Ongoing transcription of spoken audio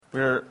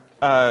We're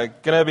going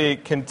to be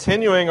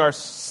continuing our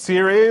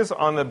series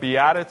on the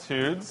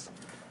Beatitudes,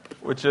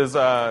 which is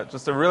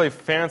just a really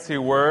fancy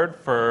word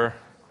for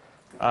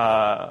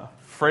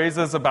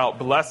phrases about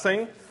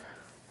blessing.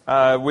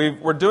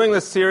 We're doing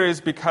this series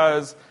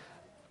because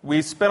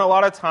we spent a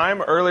lot of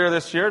time earlier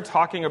this year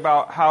talking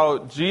about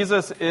how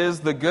Jesus is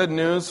the good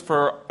news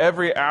for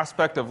every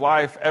aspect of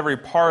life, every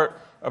part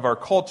of our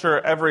culture,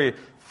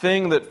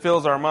 everything that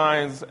fills our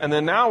minds. And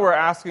then now we're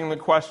asking the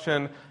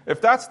question, if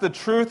that's the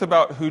truth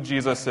about who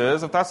Jesus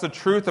is, if that's the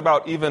truth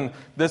about even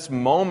this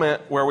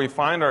moment where we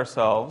find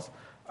ourselves,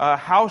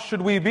 how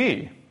should we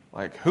be?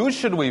 Like, who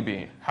should we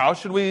be? How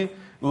should we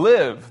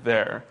live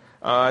there?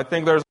 I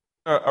think there's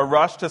a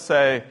rush to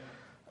say,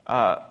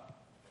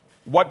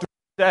 what do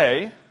we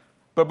say?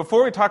 But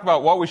before we talk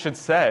about what we should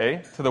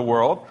say to the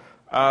world,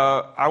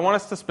 I want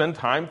us to spend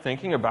time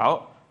thinking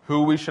about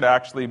who we should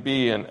actually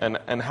be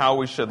and how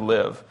we should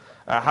live.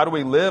 How do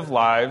we live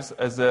lives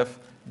as if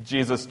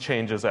Jesus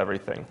changes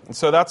everything? And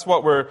so that's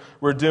what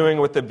we're doing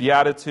with the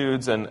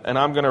Beatitudes, and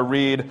I'm going to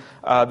read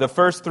the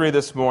first three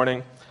this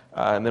morning,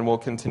 and then we'll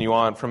continue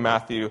on from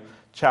Matthew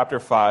chapter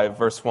 5,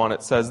 verse 1.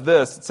 It says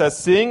this, it says,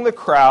 "Seeing the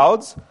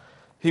crowds,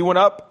 he went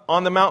up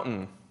on the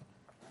mountain,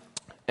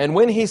 and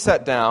when he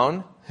sat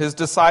down, his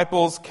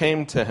disciples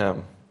came to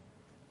him.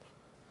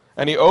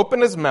 And he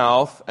opened his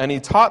mouth, and he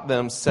taught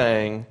them,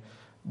 saying,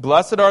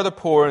 'Blessed are the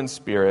poor in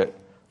spirit,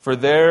 for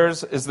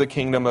theirs is the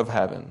kingdom of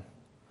heaven.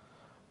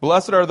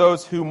 Blessed are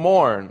those who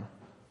mourn,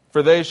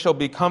 for they shall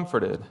be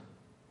comforted.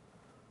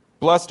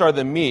 Blessed are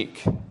the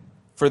meek,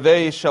 for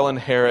they shall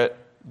inherit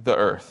the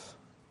earth.'"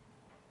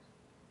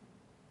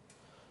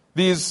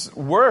 These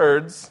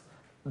words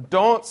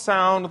don't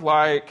sound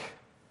like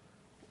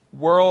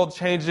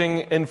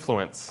world-changing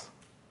influence.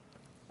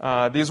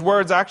 These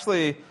words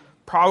actually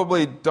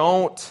probably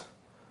don't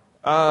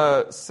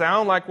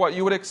sound like what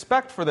you would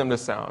expect for them to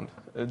sound.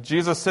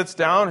 Jesus sits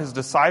down, his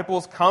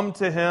disciples come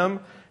to him.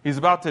 He's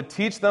about to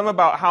teach them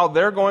about how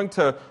they're going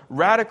to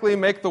radically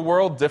make the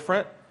world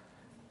different.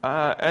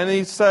 And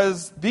he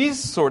says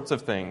these sorts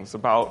of things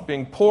about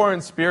being poor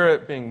in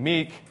spirit, being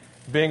meek,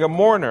 being a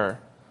mourner.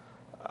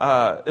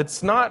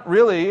 It's not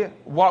really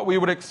what we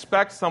would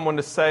expect someone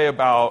to say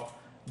about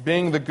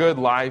being the good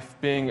life,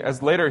 being,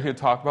 as later he'll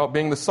talk about,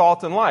 being the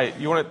salt and light.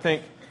 You wouldn't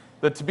think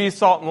that to be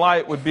salt and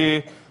light would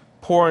be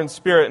poor in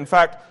spirit. In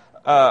fact,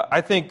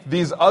 I think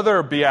these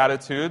other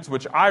Beatitudes,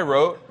 which I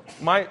wrote,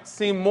 might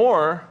seem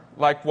more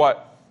like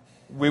what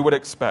we would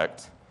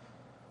expect.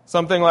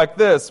 Something like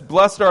this: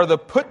 "Blessed are the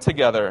put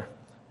together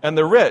and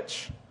the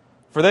rich,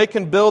 for they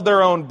can build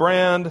their own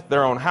brand,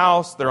 their own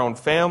house, their own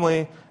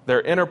family,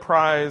 their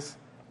enterprise,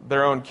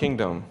 their own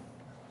kingdom."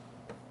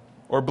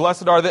 Or,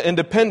 "Blessed are the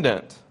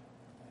independent,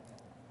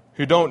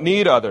 who don't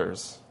need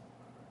others,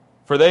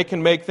 for they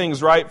can make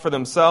things right for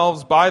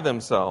themselves by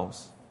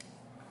themselves."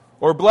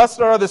 Or, "Blessed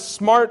are the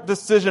smart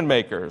decision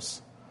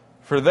makers,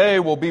 for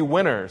they will be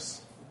winners.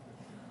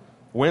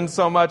 Win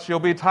so much you'll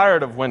be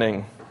tired of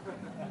winning."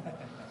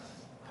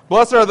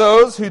 "Blessed are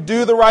those who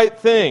do the right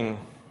thing,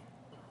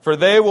 for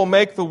they will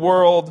make the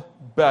world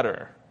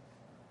better."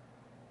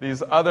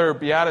 These other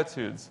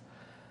Beatitudes.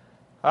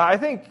 I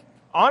think,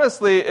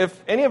 honestly,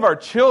 if any of our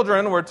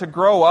children were to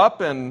grow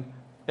up and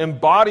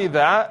embody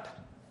that,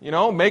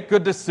 make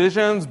good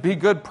decisions, be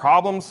good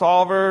problem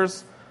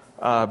solvers,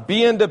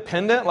 be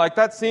independent, like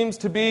that seems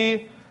to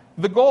be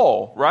the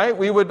goal, right?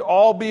 We would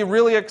all be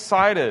really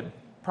excited,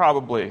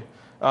 probably.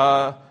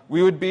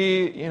 We would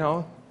be,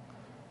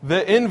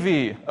 the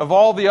envy of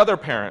all the other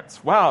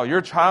parents. Wow,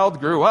 your child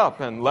grew up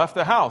and left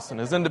the house and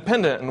is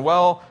independent and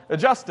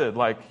well-adjusted.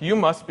 Like, you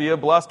must be a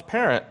blessed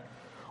parent.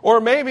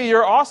 Or maybe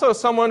you're also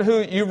someone who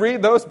you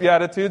read those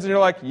Beatitudes and you're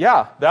like,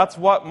 yeah, that's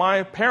what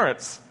my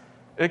parents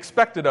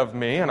expected of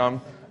me, and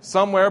I'm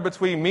somewhere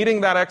between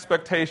meeting that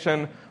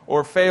expectation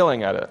or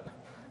failing at it.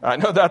 I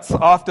know that's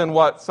often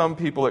what some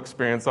people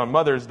experience on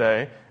Mother's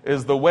Day,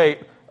 is the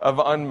weight of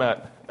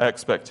unmet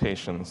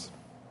expectations.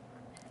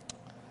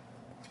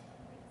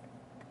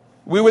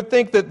 We would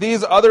think that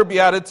these other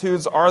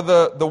Beatitudes are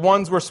the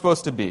ones we're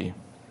supposed to be.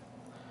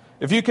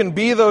 If you can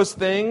be those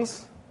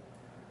things,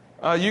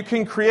 you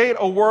can create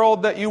a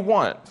world that you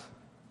want.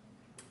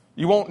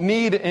 You won't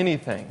need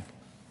anything.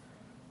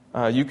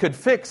 You could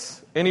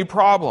fix any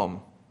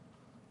problem.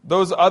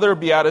 Those other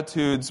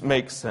Beatitudes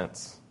make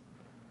sense.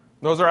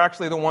 Those are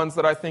actually the ones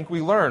that I think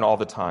we learn all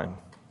the time.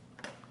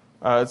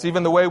 It's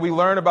even the way we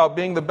learn about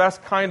being the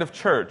best kind of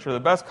church or the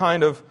best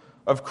kind of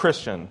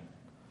Christian.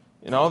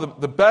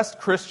 The best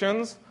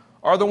Christians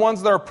are the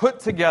ones that are put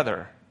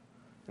together.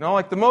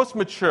 Like the most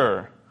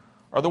mature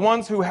are the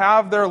ones who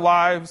have their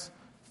lives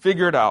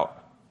figured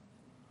out.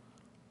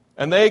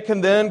 And they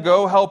can then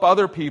go help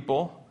other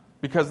people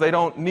because they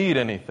don't need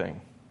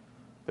anything.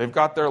 They've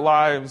got their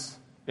lives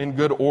in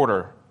good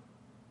order.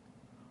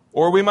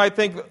 Or we might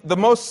think the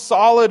most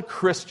solid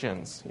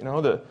Christians,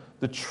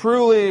 the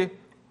truly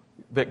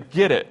that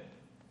get it.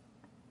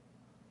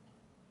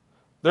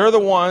 They're the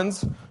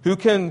ones who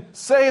can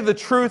say the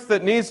truth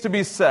that needs to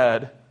be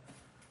said,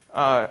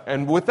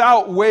 and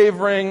without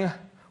wavering,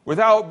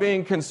 without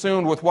being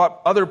consumed with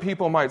what other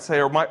people might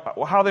say or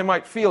how they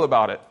might feel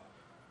about it.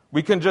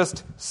 We can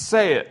just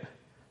say it,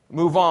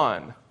 move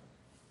on.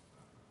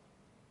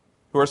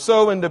 Who are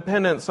so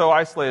independent, so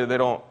isolated, they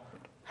don't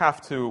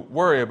have to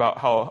worry about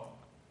how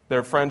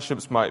their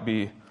friendships might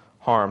be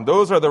harmed.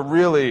 They're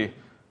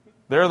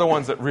the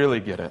ones that really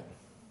get it.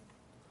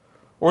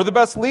 Or the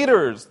best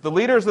leaders, the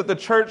leaders that the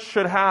church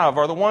should have,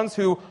 are the ones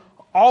who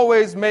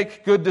always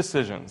make good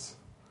decisions.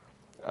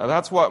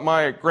 That's what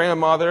my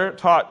grandmother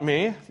taught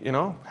me.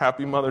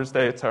 Happy Mother's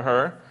Day to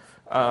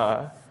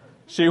her.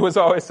 She was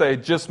always say,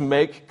 just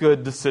make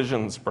good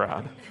decisions,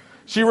 Brad.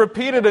 She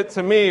repeated it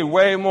to me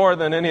way more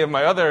than any of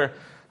my other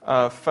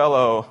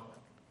fellow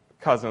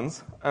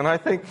cousins. And I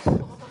think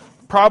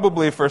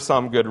probably for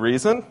some good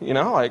reason,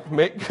 like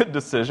make good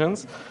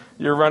decisions.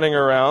 You're running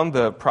around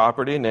the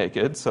property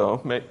naked,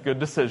 so make good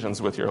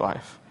decisions with your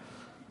life.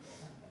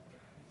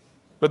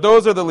 But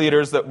those are the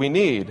leaders that we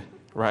need,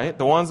 right?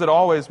 The ones that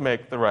always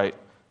make the right,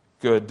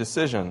 good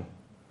decision.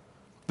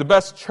 The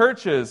best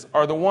churches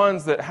are the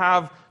ones that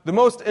have the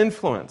most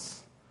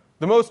influence,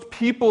 the most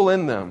people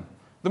in them,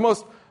 the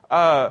most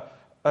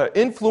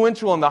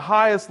influential in the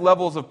highest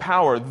levels of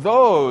power.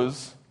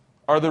 Those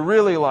are the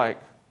really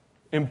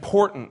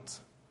important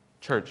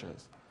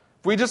churches.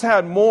 If we just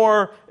had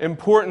more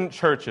important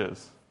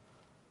churches,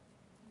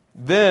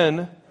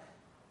 then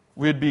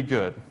we'd be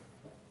good.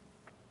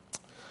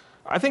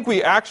 I think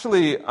we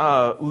actually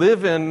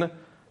live in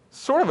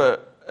sort of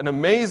an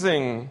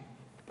amazing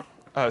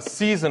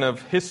season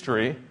of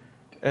history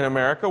in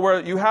America where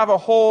you have a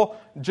whole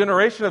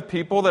generation of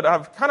people that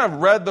have kind of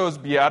read those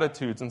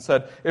Beatitudes and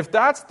said, if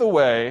that's the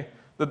way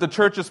that the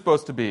church is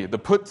supposed to be, the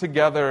put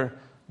together,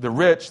 the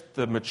rich,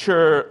 the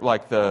mature,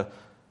 the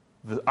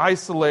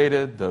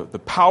isolated, the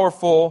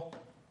powerful,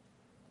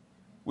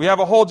 we have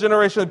a whole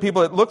generation of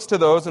people that looks to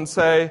those and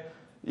say,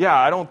 yeah,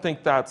 I don't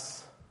think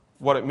that's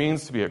what it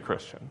means to be a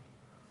Christian.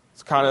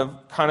 It's kind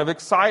of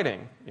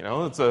exciting,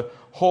 It's a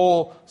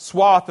whole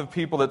swath of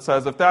people that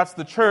says, if that's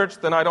the church,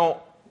 then I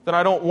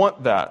don't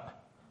want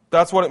that.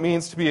 That's what it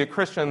means to be a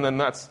Christian, then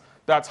that's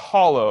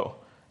hollow.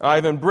 And I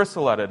even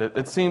bristle at it.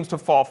 It seems to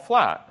fall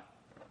flat,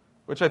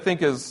 which I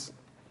think is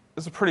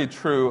a pretty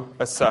true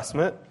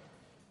assessment.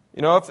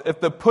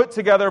 If the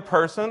put-together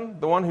person,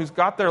 the one who's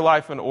got their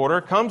life in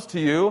order, comes to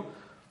you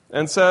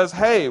and says,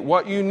 hey,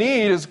 all you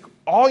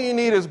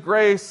need is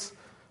grace.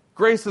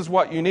 Grace is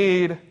what you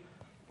need.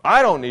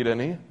 I don't need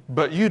any,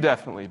 but you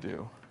definitely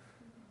do.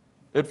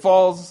 It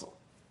falls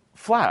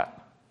flat.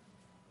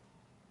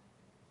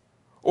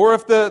 Or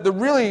if the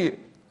really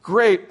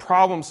great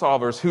problem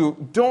solvers who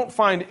don't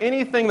find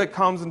anything that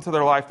comes into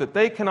their life that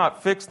they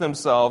cannot fix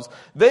themselves,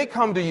 they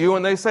come to you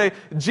and they say,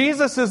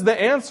 Jesus is the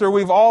answer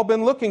we've all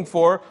been looking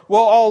for.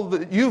 Well, all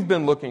that you've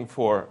been looking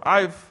for,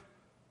 I've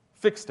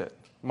fixed it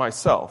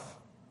myself.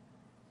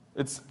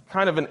 It's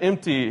kind of an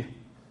empty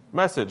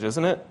message,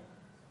 isn't it?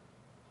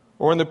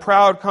 Or when the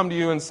proud come to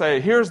you and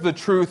say, here's the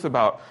truth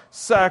about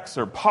sex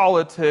or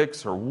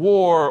politics or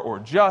war or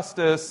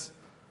justice,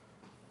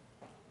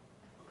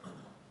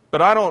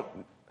 but I don't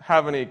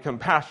have any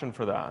compassion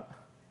for that.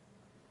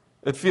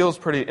 It feels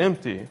pretty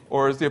empty.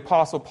 Or as the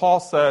Apostle Paul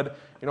said,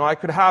 I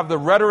could have the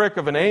rhetoric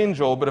of an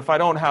angel, but if I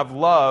don't have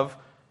love,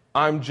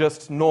 I'm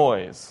just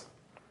noise.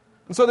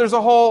 And so there's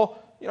a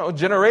whole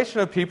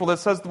generation of people that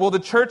says, well, the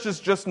church is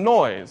just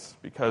noise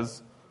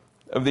because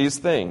of these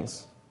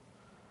things.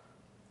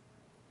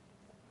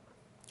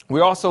 We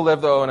also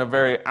live, though, in a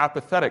very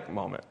apathetic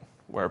moment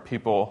where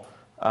people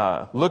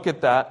look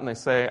at that and they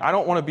say, I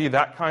don't want to be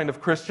that kind of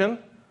Christian,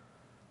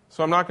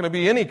 so I'm not going to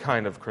be any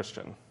kind of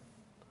Christian.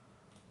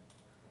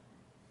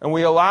 And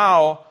we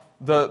allow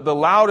the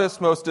loudest,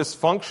 most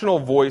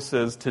dysfunctional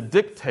voices to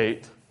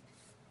dictate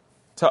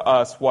to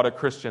us what a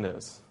Christian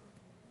is.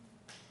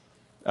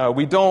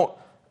 We don't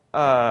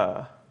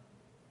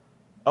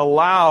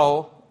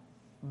allow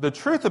the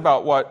truth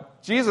about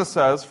what Jesus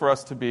says for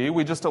us to be.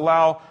 We just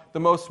allow the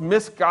most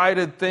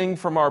misguided thing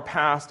from our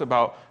past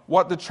about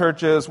what the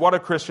church is, what a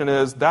Christian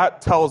is.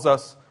 That tells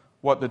us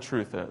what the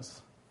truth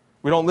is.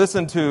 We don't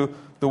listen to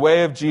the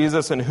way of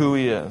Jesus and who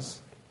he is.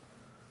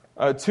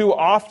 Too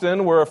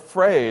often we're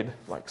afraid,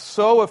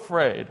 so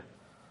afraid,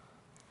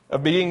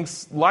 of being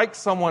like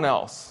someone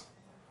else,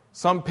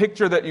 some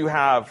picture that you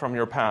have from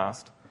your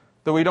past,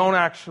 that we don't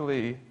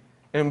actually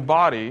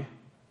embody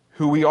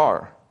who we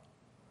are.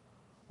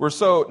 We're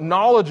so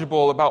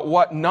knowledgeable about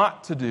what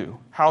not to do,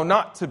 how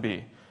not to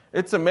be.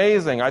 It's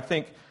amazing. I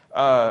think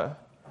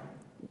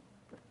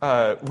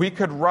we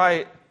could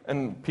write,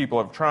 and people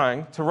are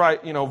trying, to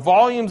write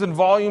volumes and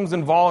volumes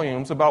and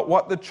volumes about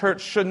what the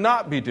church should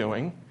not be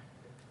doing.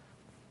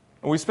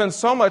 And we spend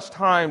so much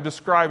time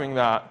describing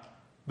that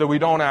we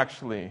don't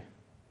actually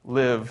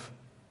live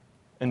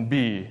and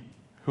be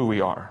who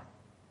we are.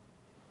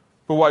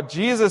 But what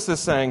Jesus is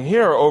saying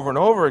here over and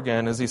over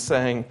again is he's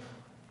saying,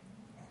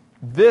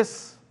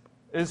 this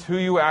is who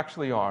you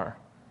actually are.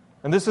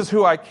 And this is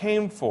who I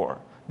came for.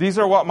 These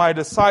are what my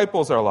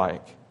disciples are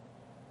like.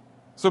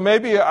 So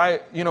maybe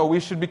we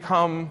should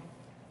become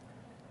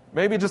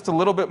maybe just a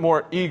little bit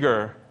more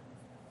eager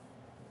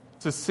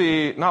to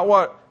see not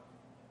what,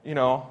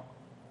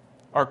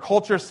 our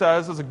culture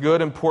says is a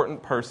good,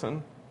 important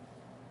person,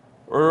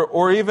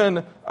 or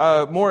even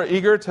more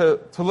eager to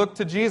look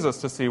to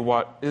Jesus to see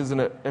what is,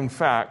 in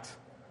fact,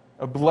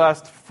 a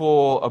blessed,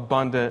 full,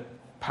 abundant,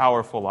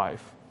 powerful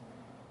life.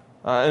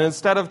 And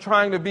instead of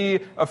trying to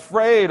be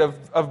afraid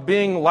of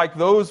being like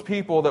those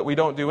people that we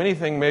don't do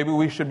anything, maybe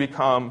we should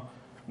become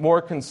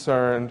more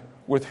concerned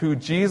with who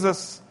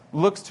Jesus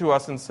looks to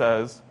us and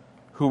says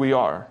who we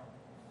are.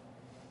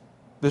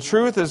 The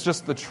truth is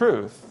just the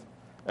truth,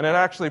 and it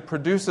actually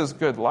produces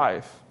good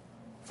life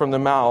from the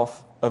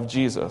mouth of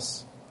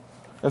Jesus.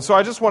 And so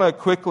I just want to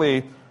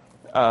quickly,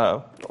 I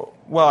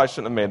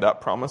shouldn't have made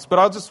that promise, but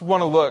I just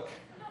want to look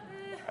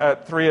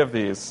at three of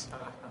these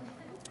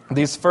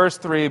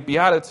first three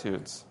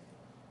Beatitudes.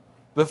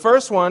 The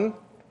first one,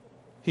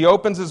 he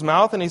opens his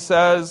mouth and he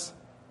says,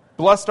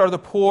 "Blessed are the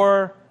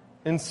poor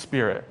in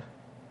spirit,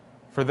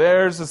 for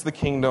theirs is the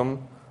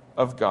kingdom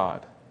of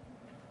God."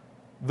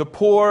 The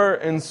poor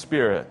in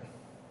spirit.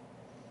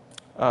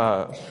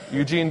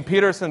 Eugene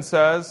Peterson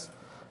says,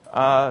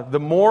 the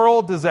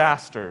moral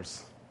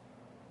disasters.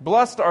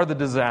 Blessed are the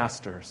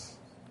disasters.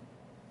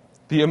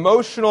 The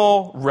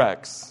emotional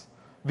wrecks.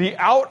 The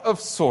out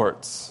of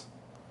sorts.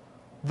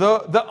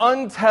 The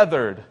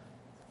untethered.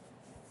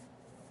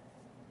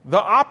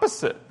 The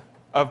opposite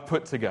of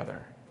put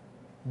together.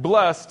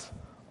 Blessed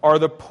are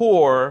the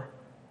poor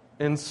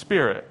in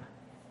spirit.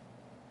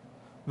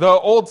 The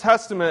Old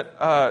Testament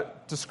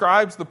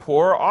describes the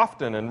poor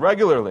often and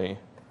regularly.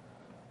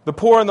 The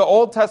poor in the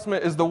Old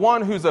Testament is the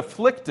one who's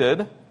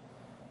afflicted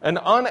and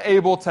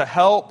unable to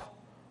help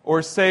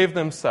or save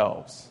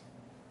themselves.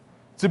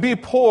 To be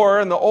poor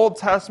in the Old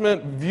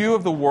Testament view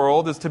of the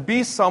world is to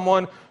be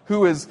someone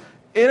who is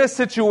in a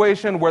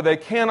situation where they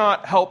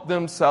cannot help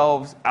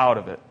themselves out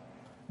of it.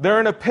 They're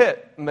in a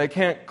pit and they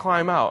can't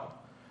climb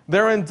out.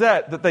 They're in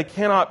debt that they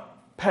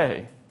cannot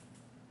pay.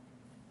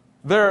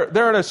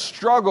 They're in a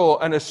struggle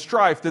and a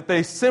strife that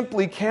they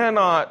simply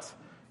cannot,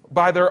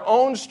 by their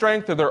own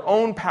strength or their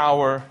own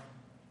power,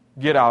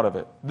 get out of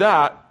it.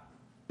 That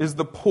is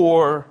the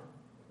poor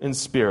in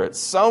spirit.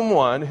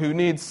 Someone who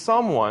needs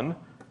someone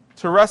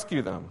to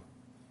rescue them.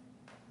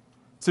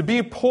 To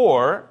be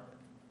poor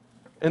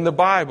in the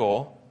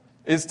Bible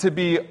is to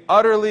be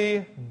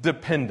utterly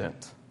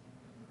dependent.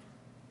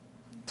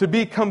 To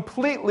be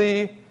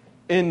completely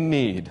in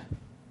need.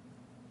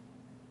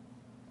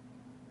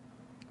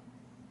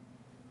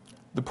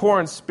 The poor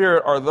in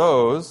spirit are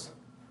those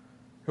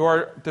who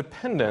are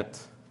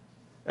dependent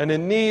and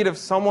in need of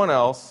someone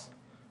else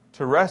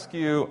to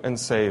rescue and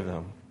save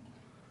them.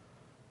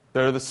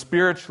 They're the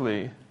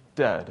spiritually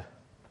dead,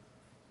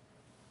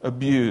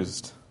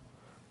 abused,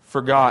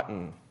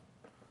 forgotten.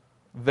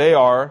 They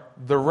are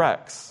the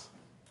wrecks,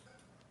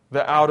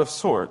 the out of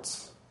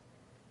sorts.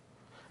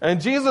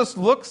 And Jesus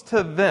looks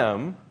to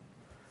them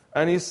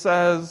and he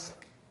says,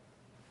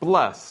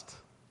 "Blessed.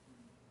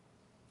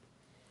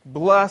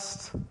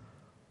 Blessed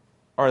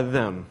are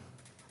them,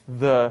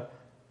 the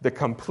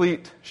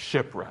complete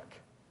shipwreck."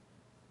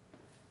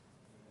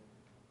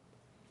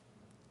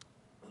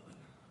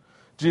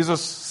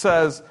 Jesus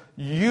says,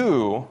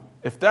 you,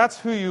 if that's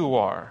who you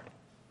are,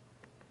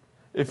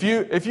 if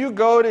you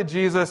go to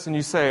Jesus and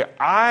you say,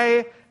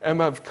 "I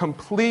am of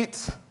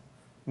complete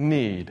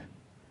need,"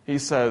 he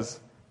says,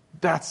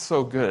 that's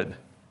so good.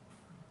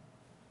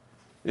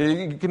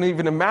 You can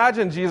even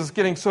imagine Jesus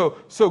getting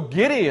so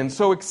giddy and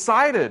so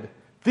excited.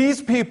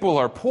 These people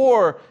are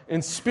poor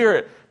in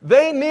spirit.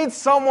 They need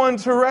someone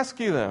to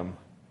rescue them.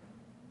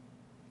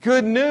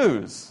 Good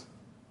news.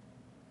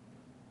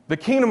 The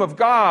kingdom of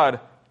God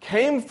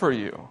came for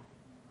you.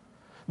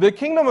 The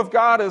kingdom of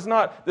God is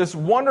not this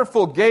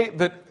wonderful gate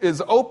that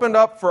is opened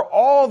up for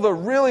all the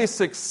really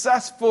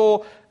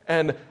successful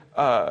and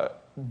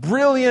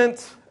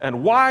brilliant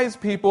and wise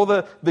people.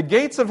 The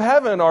gates of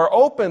heaven are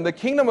open. The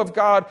kingdom of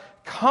God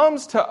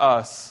comes to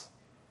us,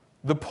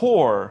 the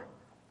poor,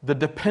 the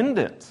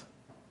dependent.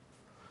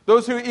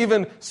 Those who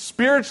even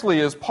spiritually,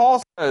 as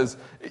Paul says,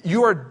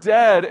 you are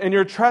dead in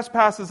your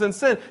trespasses and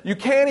sin. You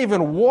can't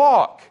even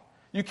walk.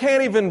 You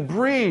can't even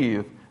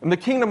breathe. And the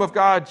kingdom of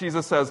God,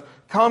 Jesus says,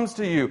 comes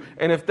to you.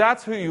 And if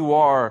that's who you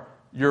are,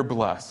 you're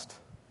blessed.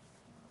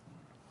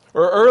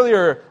 Or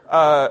earlier,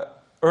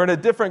 or in a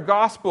different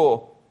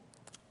gospel,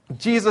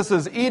 Jesus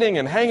is eating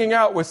and hanging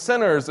out with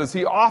sinners, as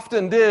he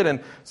often did,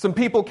 and some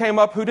people came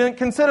up who didn't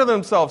consider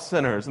themselves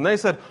sinners. And they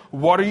said,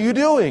 "What are you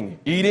doing,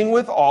 eating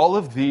with all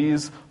of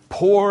these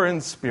poor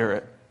in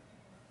spirit?"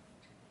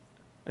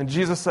 And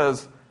Jesus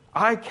says,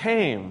 "I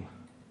came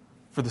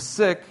for the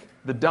sick,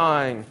 the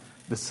dying,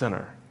 the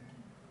sinner."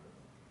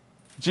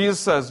 Jesus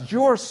says,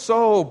 you're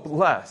so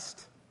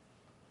blessed.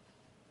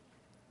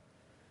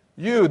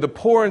 You, the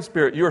poor in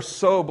spirit, you're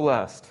so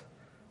blessed.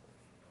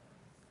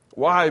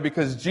 Why?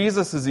 Because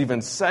Jesus is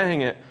even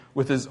saying it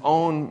with his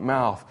own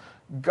mouth.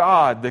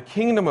 God, the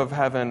kingdom of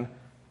heaven,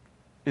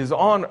 is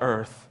on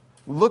earth,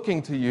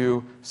 looking to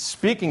you,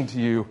 speaking to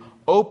you,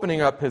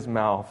 opening up his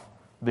mouth.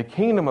 The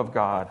kingdom of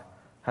God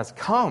has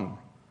come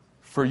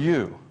for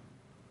you.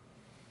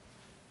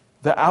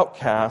 the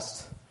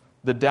outcast,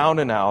 the down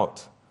and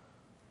out,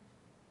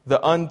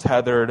 the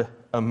untethered,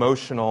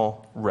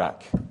 emotional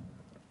wreck.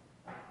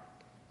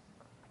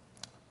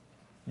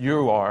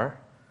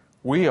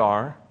 We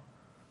are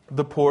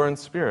the poor in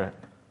spirit.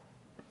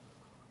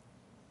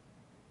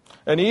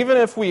 And even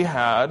if we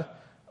had,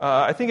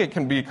 I think it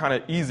can be kind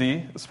of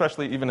easy,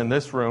 especially even in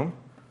this room,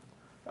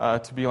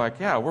 to be like,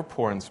 yeah, we're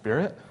poor in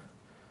spirit.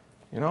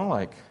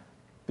 Like,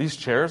 these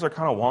chairs are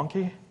kind of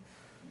wonky.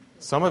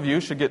 Some of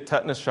you should get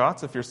tetanus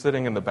shots if you're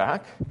sitting in the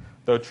back,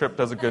 though Tripp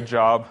does a good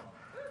job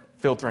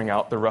filtering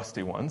out the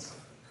rusty ones.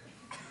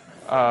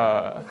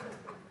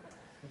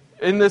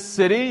 In this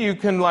city, you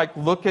can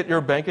look at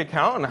your bank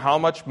account and how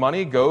much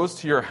money goes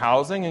to your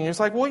housing, and you're just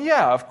like, well,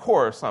 yeah, of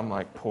course I'm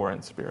poor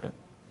in spirit.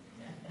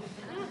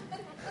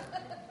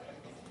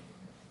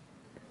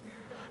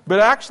 But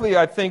actually,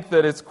 I think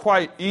that it's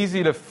quite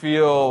easy to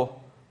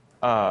feel,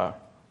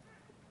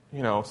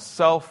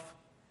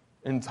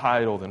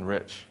 self-entitled and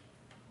rich.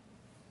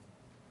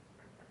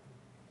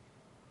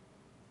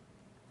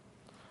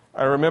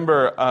 I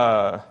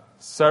remember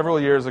several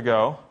years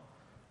ago,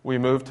 we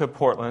moved to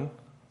Portland.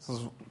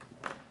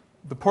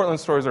 The Portland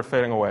stories are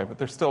fading away, but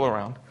they're still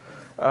around.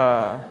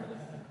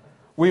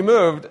 We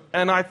moved,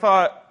 and I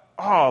thought,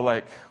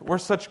 we're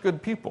such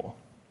good people.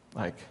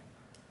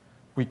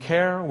 We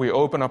care, we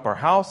open up our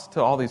house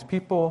to all these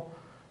people.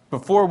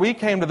 Before we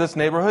came to this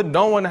neighborhood,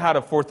 no one had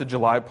a 4th of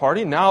July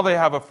party. Now they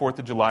have a 4th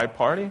of July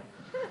party.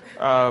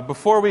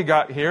 Before we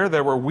got here,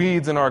 there were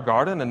weeds in our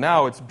garden, and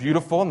now it's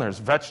beautiful, and there's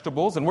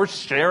vegetables, and we're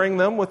sharing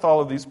them with all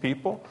of these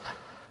people.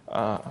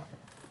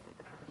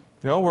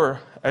 We're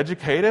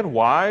educated,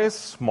 wise,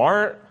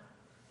 smart,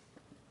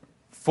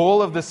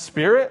 full of the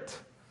Spirit.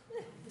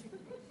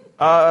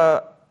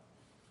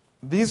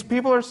 These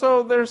people are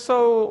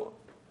so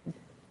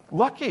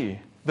lucky.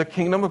 The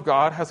kingdom of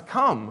God has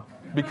come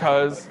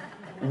because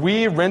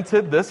we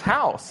rented this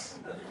house.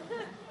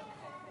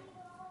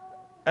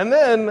 And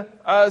then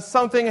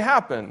something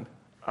happened.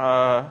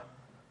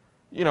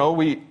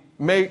 We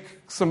make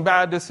some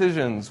bad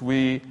decisions.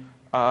 We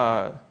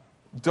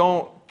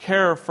don't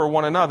care for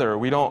one another.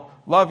 We don't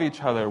love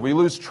each other. We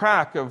lose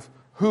track of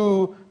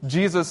who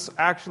Jesus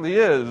actually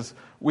is.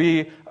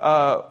 We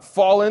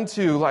fall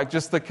into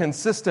just the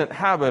consistent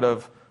habit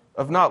of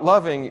not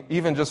loving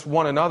even just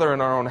one another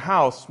in our own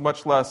house,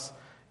 much less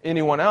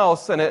anyone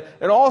else. And it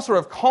all sort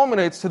of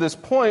culminates to this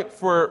point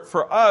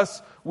for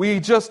us. We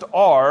just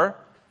are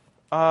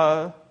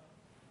the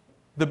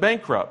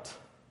bankrupt,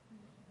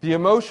 the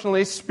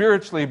emotionally,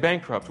 spiritually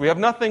bankrupt. We have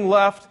nothing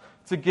left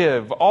to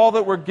give. All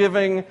that we're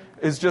giving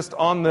is just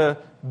on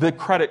the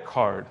credit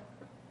card,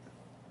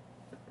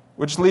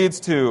 which leads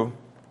to,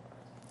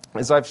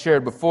 as I've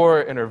shared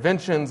before,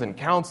 interventions and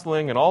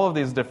counseling and all of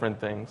these different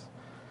things.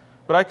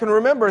 But I can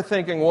remember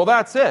thinking, well,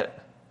 that's it.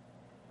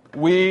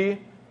 We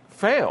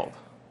failed.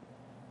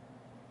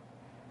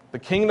 The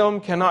kingdom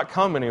cannot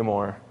come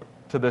anymore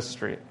to this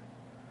street.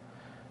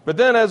 But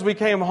then as we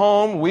came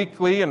home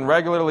weekly and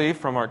regularly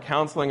from our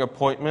counseling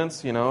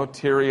appointments,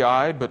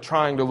 teary-eyed, but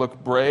trying to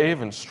look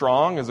brave and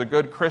strong as a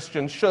good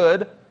Christian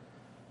should,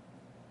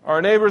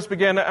 our neighbors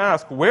began to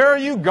ask, where are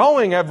you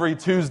going every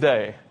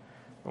Tuesday?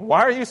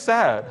 Why are you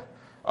sad?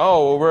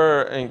 Oh, well,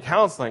 we're in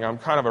counseling. I'm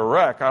kind of a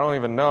wreck. I don't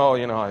even know,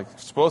 I'm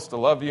supposed to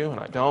love you, and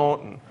I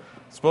don't. And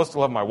I'm supposed to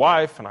love my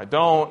wife, and I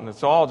don't. And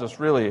it's all just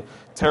really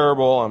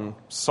terrible. I'm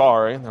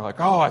sorry. And they're like,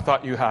 oh, I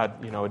thought you had,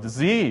 a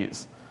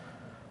disease.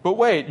 But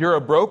wait, you're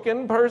a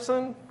broken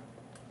person?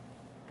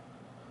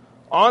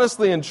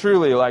 Honestly and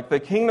truly, the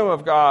kingdom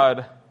of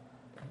God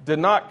did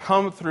not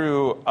come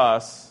through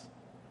us,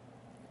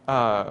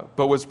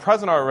 but was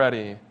present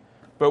already.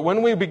 But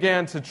when we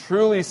began to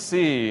truly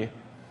see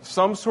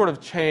some sort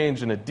of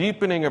change and a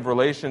deepening of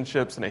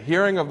relationships and a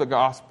hearing of the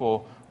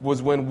gospel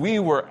was when we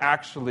were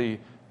actually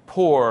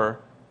poor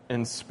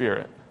in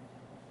spirit.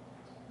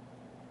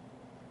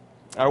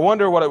 I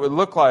wonder what it would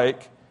look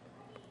like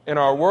in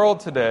our world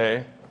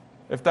today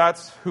if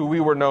that's who we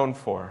were known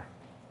for.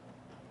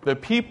 The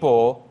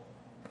people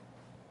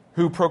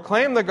who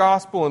proclaim the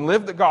gospel and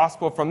live the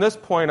gospel from this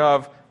point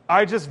of,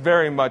 I just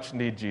very much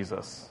need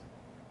Jesus.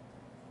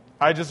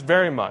 I just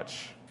very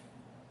much.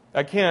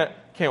 I can't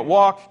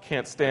walk,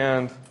 can't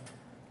stand.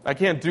 I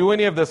can't do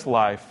any of this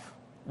life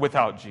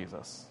without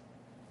Jesus.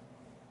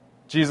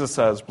 Jesus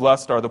says,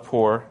 blessed are the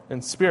poor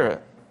in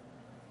spirit.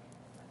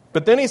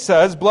 But then he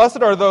says,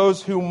 blessed are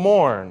those who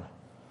mourn,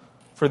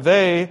 for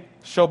they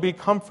shall be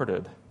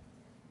comforted.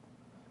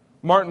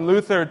 Martin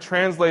Luther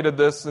translated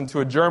this into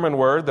a German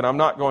word that I'm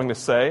not going to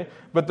say,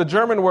 but the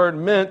German word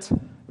meant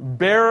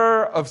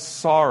bearer of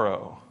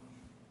sorrow.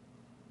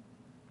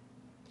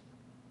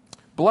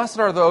 Blessed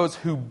are those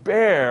who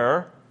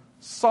bear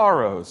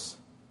sorrows.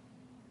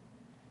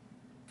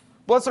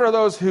 Blessed are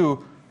those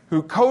who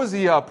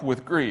cozy up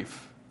with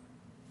grief,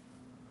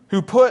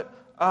 who put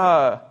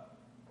the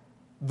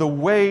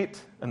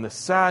weight and the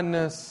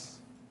sadness,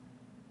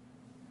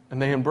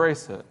 and they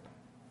embrace it.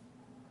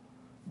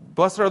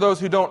 Blessed are those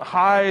who don't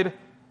hide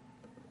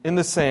in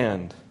the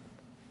sand,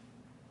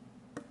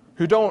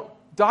 who don't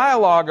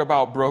dialogue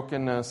about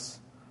brokenness,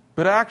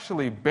 but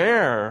actually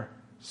bear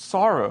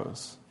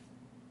sorrows.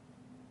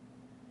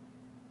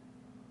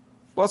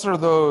 Blessed are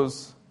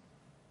those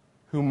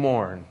who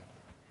mourn,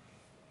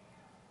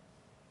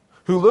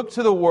 who look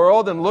to the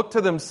world and look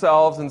to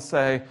themselves and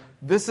say,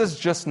 this is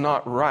just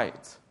not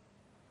right.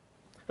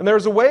 And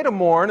there's a way to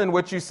mourn in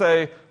which you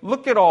say,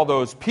 look at all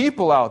those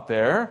people out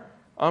there.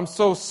 I'm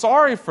so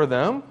sorry for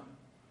them.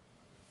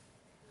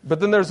 But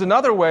then there's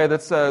another way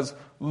that says,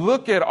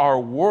 look at our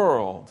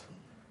world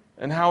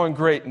and how in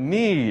great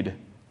need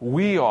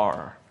we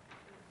are.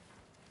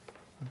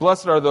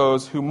 Blessed are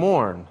those who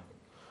mourn,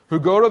 who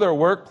go to their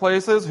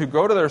workplaces, who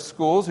go to their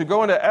schools, who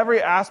go into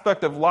every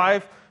aspect of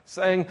life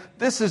saying,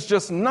 this is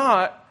just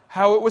not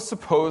how it was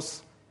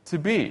supposed to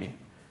be.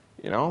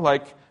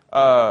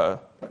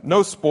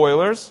 No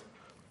spoilers,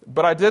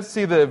 but I did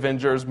see the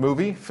Avengers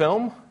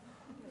film,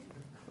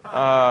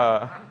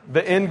 the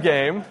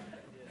Endgame.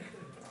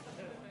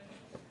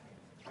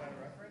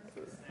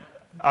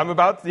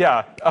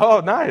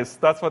 Oh, nice.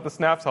 That's what the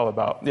snap's all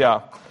about.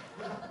 Yeah.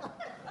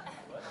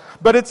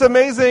 But it's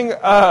amazing.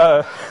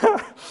 I'm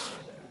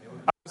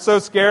so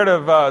scared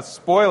of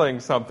spoiling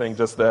something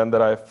just then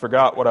that I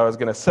forgot what I was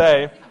going to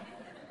say.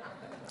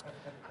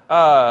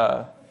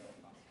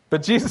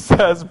 But Jesus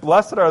says,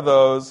 blessed are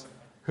those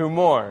who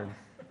mourn,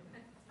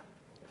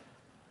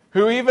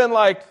 who even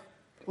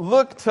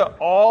look to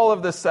all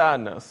of the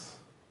sadness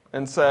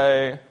and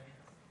say,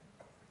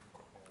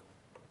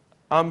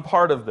 I'm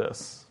part of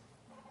this.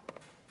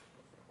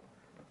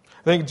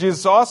 I think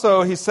Jesus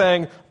also, he's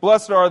saying,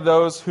 blessed are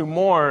those who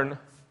mourn,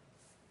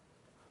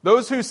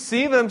 those who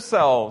see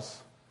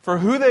themselves for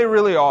who they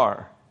really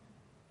are.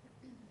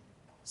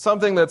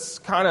 Something that's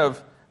kind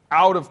of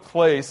out of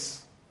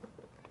place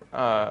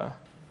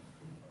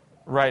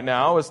right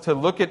now is to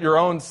look at your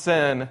own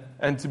sin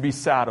and to be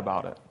sad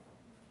about it.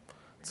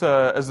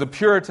 To, as the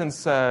Puritans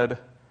said,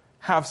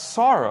 have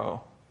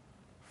sorrow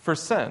for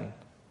sin.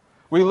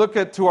 We look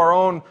to our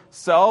own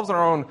selves and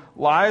our own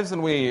lives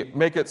and we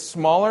make it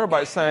smaller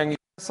by saying,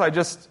 yes, I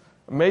just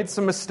made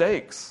some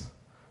mistakes.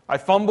 I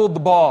fumbled the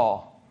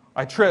ball.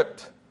 I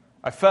tripped.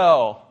 I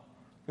fell.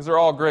 These are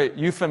all great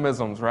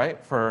euphemisms,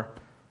 right, for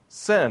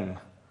sin,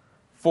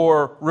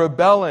 for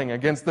rebelling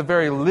against the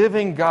very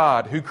living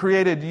God who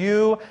created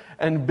you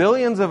and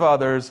billions of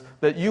others,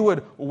 that you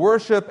would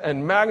worship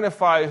and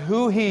magnify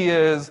who He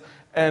is,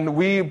 and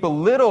we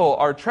belittle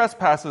our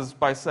trespasses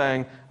by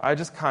saying, I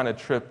just kind of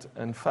tripped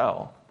and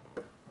fell.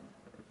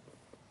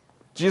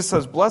 Jesus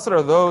says, blessed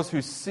are those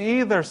who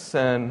see their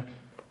sin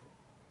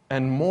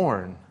and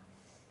mourn.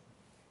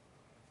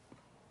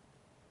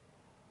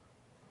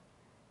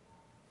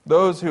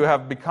 Those who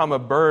have become a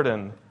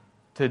burden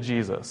to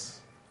Jesus.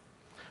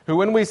 Who,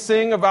 when we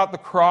sing about the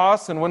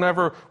cross and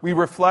whenever we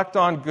reflect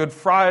on Good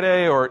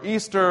Friday or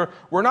Easter,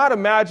 we're not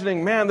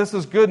imagining, man, this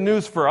is good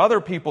news for other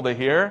people to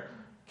hear.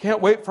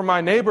 Can't wait for my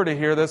neighbor to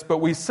hear this, but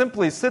we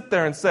simply sit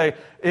there and say,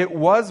 it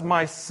was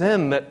my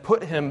sin that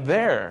put him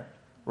there,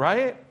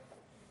 right?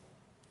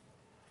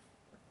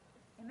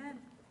 Amen.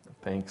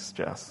 Thanks,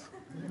 Jess.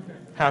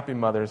 Happy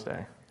Mother's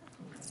Day.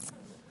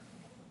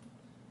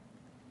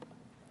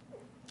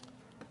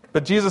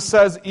 But Jesus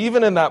says,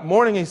 even in that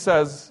morning, He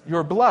says,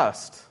 you're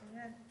blessed.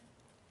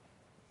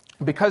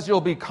 Because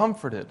you'll be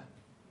comforted.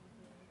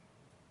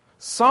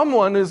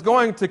 Someone is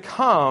going to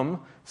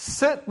come,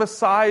 sit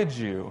beside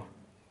you,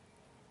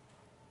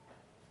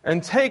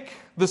 and take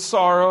the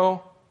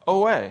sorrow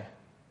away.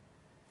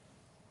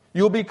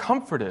 You'll be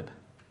comforted.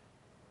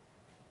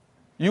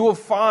 You will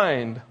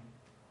find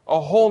a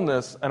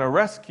wholeness and a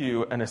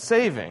rescue and a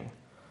saving.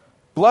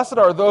 Blessed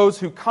are those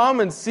who come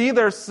and see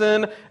their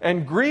sin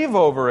and grieve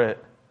over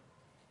it.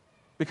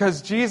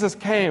 Because Jesus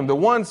came, the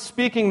one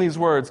speaking these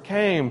words,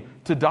 came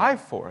to die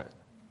for it.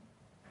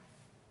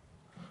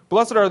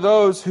 Blessed are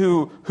those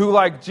who,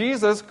 like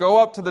Jesus,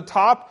 go up to the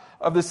top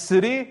of the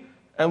city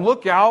and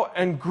look out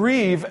and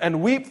grieve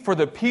and weep for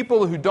the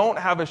people who don't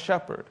have a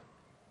shepherd.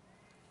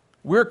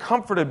 We're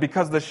comforted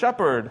because the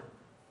shepherd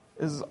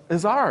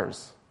is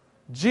ours.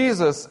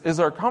 Jesus is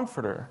our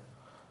comforter.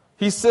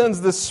 He sends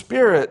the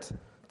Spirit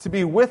to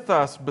be with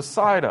us,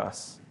 beside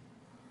us.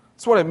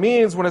 That's what it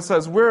means when it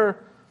says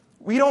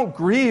we don't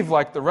grieve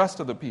like the rest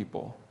of the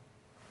people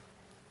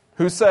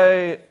who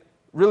say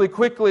really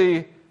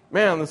quickly,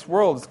 man, this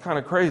world is kind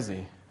of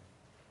crazy.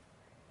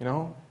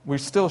 We're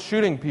still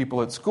shooting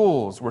people at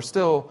schools. We're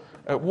still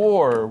at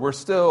war. We're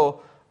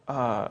still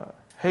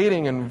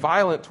hating and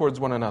violent towards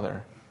one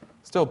another.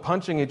 Still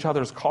punching each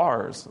other's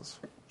cars, as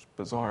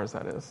bizarre as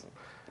that is.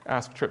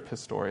 Ask Trip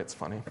his story, it's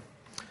funny.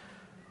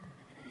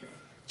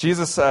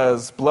 Jesus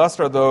says, blessed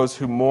are those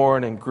who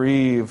mourn and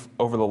grieve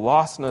over the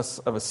lostness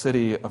of a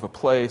city, of a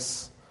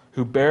place,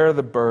 who bear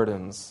the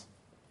burdens.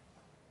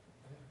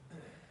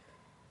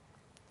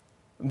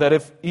 That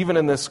if, even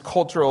in this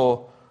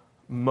cultural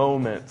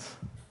moment,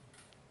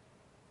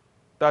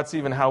 that's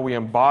even how we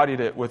embodied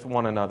it with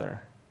one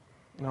another.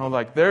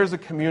 There's a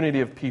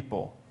community of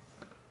people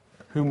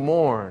who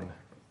mourn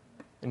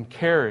and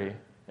carry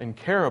and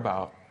care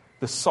about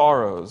the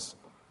sorrows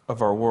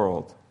of our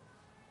world.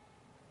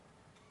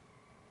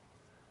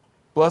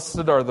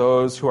 Blessed are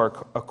those who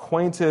are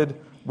acquainted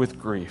with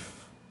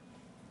grief.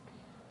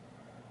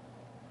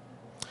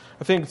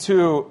 I think,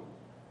 too,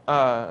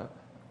 the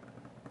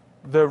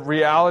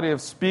reality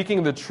of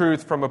speaking the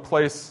truth from a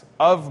place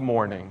of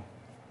mourning.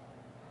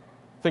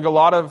 I think a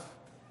lot of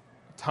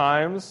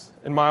times,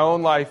 in my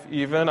own life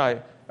even,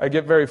 I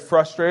get very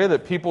frustrated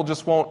that people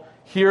just won't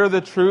hear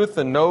the truth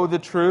and know the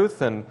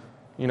truth and,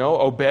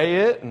 obey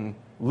it and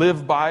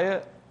live by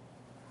it.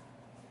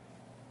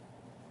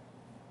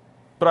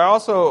 But I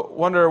also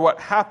wonder what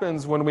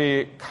happens when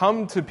we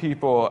come to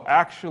people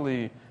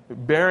actually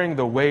bearing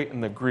the weight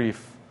and the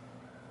grief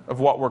of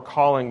what we're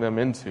calling them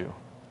into.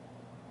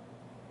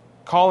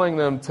 Calling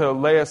them to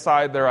lay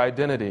aside their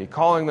identity.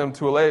 Calling them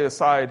to lay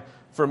aside,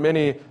 for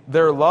many,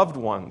 their loved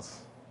ones.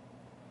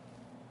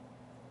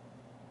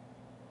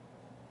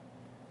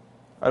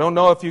 I don't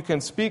know if you can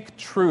speak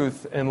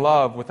truth in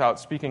love without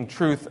speaking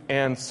truth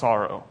and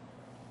sorrow.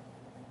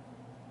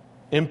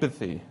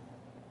 Empathy.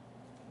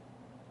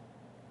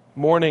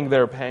 Mourning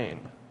their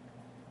pain.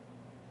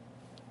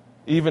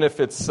 Even if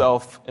it's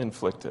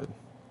self-inflicted.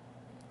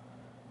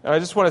 And I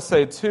just want to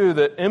say, too,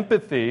 that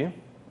empathy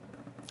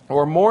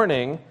or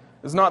mourning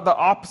is not the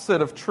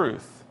opposite of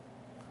truth.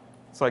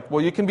 It's like,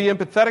 well, you can be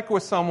empathetic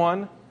with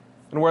someone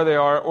and where they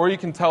are, or you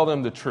can tell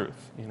them the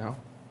truth,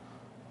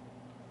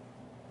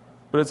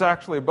 But it's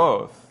actually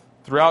both.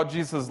 Throughout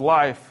Jesus'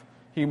 life,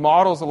 he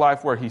models a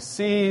life where he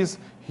sees,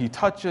 he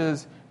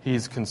touches,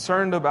 he's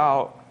concerned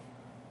about,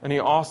 and he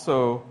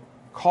also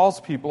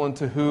calls people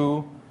into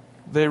who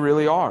they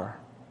really are.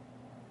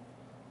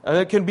 And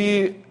it can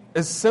be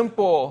as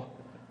simple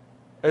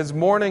as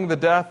mourning the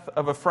death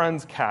of a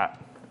friend's cat,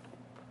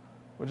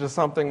 which is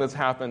something that's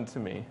happened to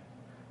me.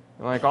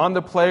 Like on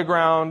the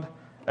playground,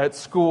 at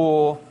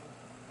school,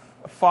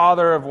 a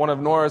father of one of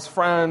Nora's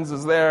friends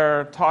is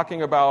there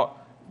talking about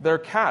their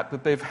cat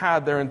that they've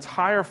had their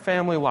entire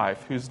family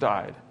life who's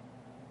died.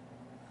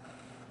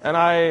 And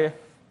I,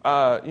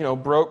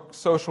 broke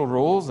social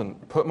rules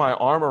and put my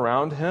arm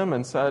around him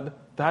and said,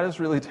 that is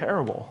really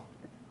terrible.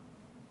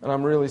 And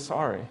I'm really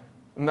sorry.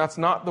 And that's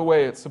not the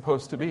way it's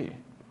supposed to be.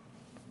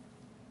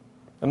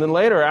 And then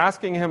later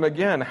asking him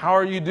again, how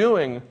are you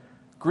doing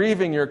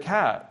grieving your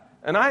cat?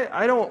 And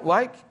I don't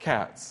like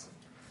cats.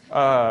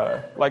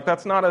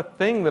 That's not a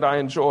thing that I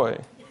enjoy.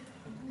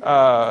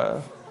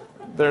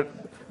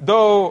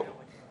 Though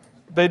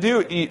they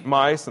do eat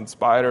mice and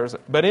spiders.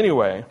 But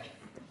anyway,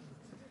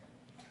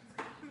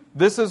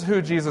 this is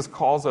who Jesus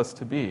calls us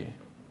to be.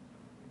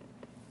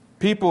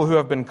 People who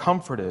have been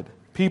comforted.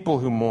 People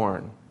who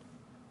mourn.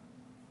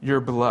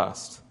 You're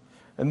blessed.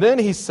 And then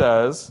he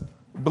says,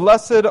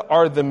 blessed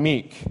are the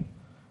meek,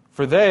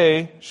 for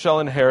they shall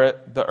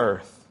inherit the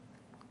earth.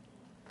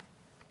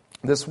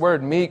 This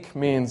word meek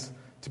means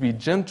to be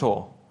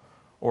gentle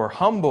or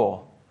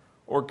humble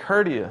or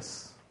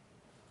courteous.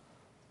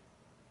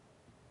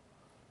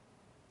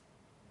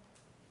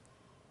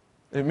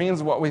 It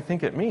means what we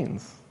think it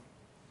means,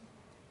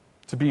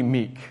 to be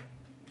meek.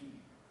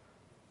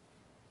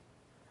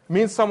 It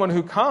means someone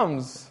who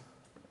comes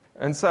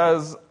and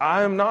says,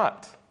 I am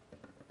not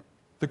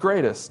the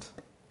greatest.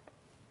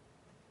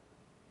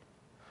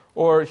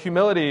 Or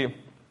humility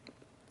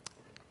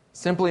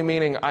simply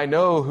meaning I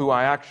know who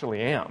I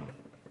actually am.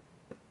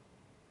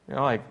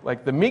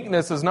 Like the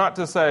meekness is not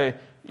to say,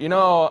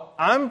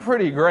 I'm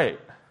pretty great,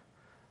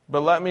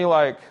 but let me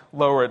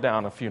lower it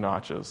down a few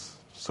notches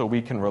so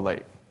we can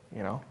relate,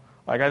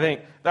 I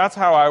think that's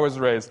how I was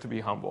raised to be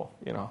humble,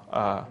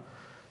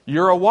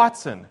 You're a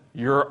Watson.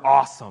 You're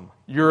awesome.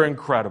 You're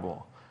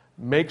incredible.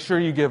 Make sure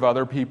you give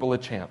other people a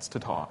chance to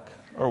talk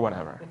or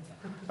whatever.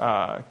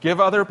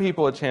 Give other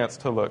people a chance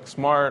to look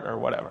smart or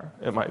whatever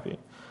it might be.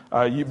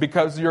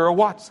 Because you're a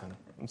Watson.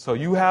 And so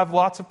you have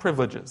lots of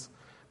privileges.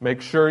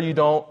 Make sure you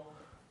don't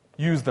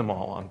use them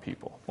all on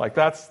people.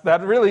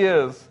 That really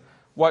is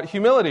what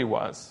humility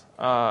was.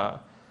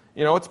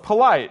 It's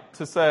polite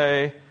to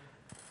say,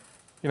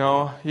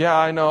 yeah,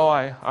 I know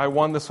I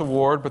won this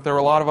award, but there were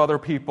a lot of other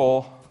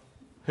people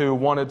who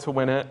wanted to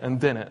win it and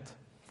didn't.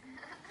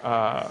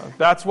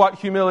 That's what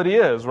humility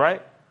is,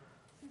 right?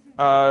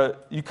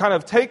 You kind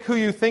of take who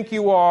you think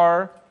you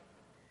are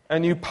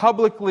and you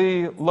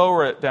publicly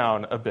lower it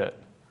down a bit.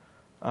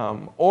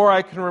 Or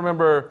I can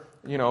remember,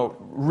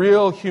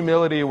 real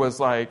humility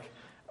was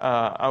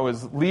I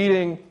was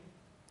leading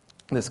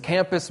this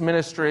campus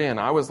ministry and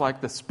I was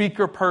the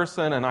speaker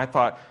person and I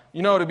thought,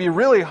 to be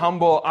really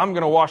humble, I'm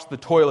going to wash the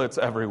toilets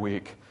every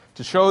week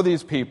to show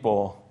these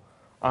people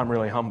I'm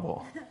really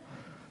humble.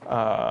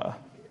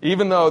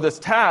 Even though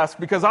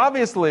because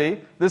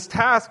obviously this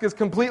task is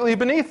completely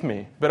beneath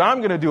me, but I'm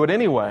going to do it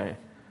anyway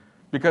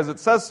because it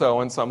says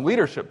so in some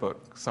leadership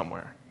book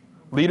somewhere.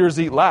 Leaders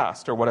eat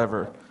last or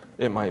whatever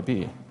it might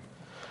be.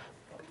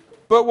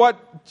 But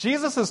what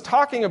Jesus is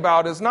talking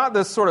about is not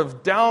this sort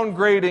of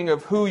downgrading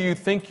of who you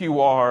think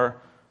you are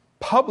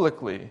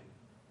publicly.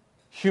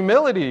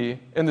 Humility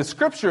in the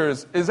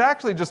scriptures is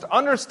actually just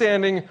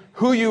understanding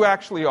who you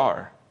actually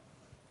are.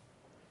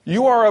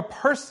 You are a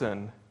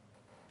person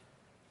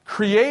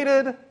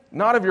created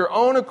not of your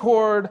own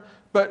accord,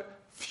 but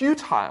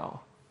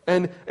futile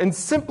and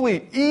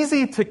simply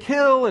easy to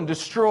kill and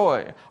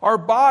destroy. Our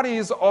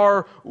bodies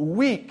are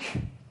weak.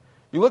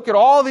 You look at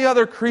all the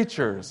other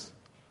creatures,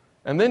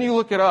 and then you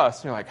look at us,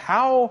 and you're like,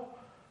 how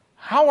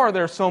are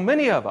there so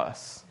many of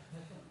us?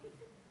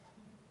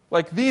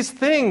 Like, these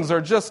things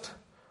are just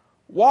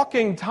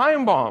walking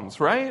time bombs,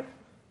 right?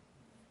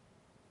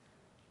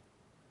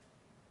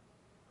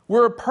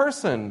 We're a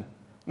person,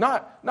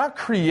 not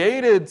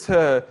created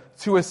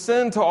to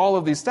ascend to all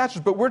of these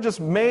statues, but we're just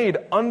made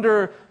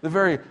under the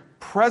very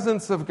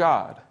presence of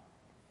God.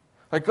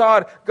 Like,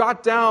 God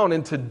got down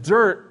into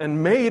dirt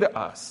and made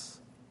us.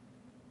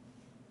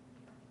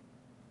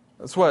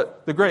 That's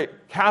what the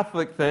great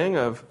Catholic thing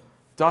of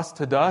dust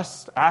to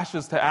dust,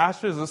 ashes to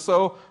ashes is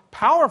so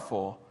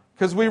powerful,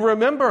 because we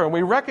remember and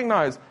we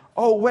recognize,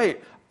 oh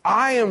wait,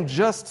 I am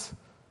just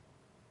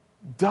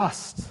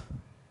dust.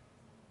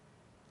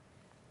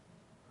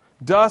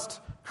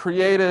 Dust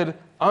created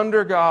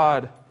under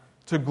God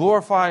to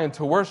glorify and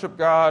to worship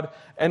God,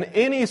 and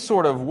any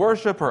sort of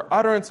worship or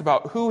utterance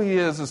about who He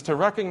is to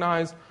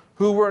recognize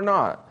who we're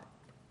not.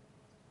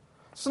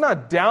 It's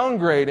not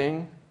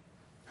downgrading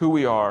who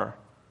we are,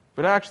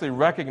 but actually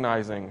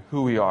recognizing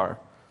who we are.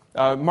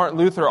 Martin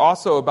Luther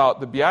also,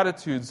 about the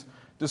Beatitudes,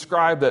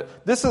 described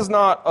that this is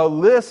not a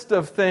list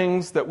of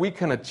things that we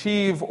can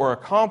achieve or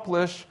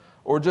accomplish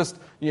or just,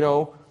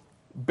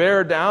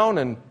 bear down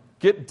and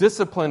get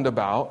disciplined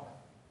about.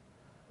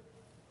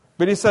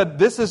 But he said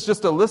this is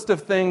just a list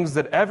of things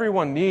that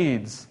everyone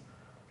needs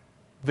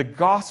the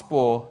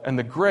gospel and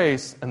the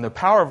grace and the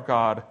power of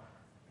God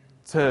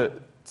to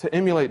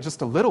emulate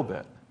just a little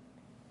bit.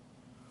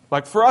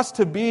 Like, for us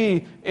to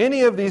be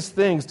any of these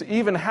things, to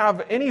even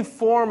have any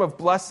form of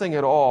blessing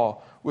at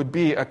all, would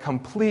be a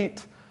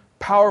complete,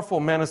 powerful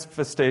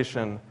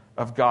manifestation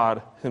of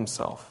God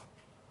Himself.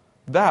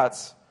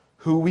 That's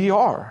who we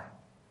are.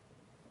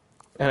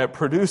 And it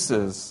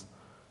produces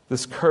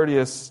this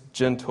courteous,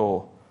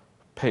 gentle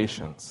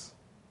patience.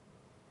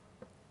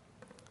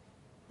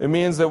 It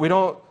means that we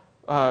don't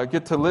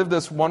get to live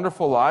this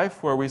wonderful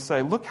life where we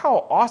say, look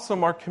how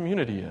awesome our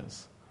community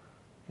is.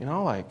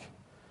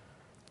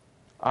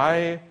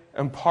 I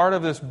am part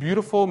of this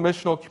beautiful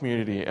missional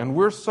community, and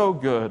we're so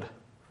good.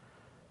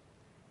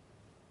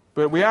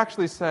 But we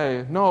actually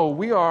say, no,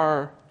 we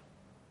are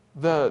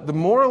the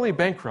morally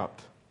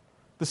bankrupt,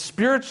 the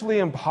spiritually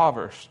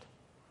impoverished.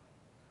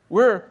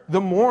 We're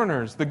the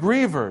mourners, the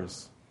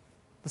grievers,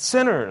 the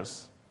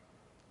sinners.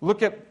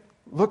 Look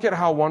at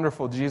how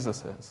wonderful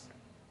Jesus is.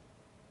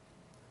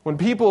 When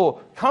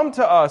people come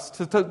to us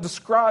to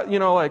describe,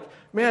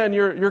 man,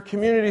 your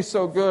community's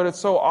so good, it's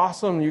so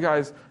awesome, you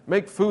guys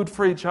make food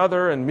for each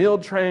other and meal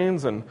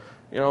trains, and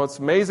it's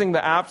amazing the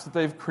apps that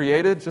they've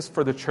created just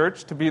for the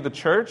church to be the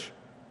church.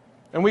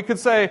 And we could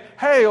say,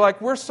 hey,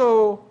 we're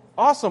so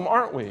awesome,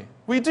 aren't we?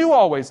 We do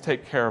always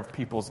take care of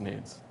people's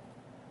needs.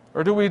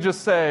 Or do we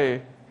just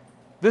say,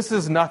 this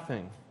is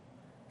nothing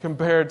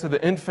compared to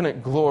the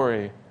infinite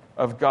glory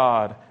of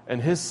God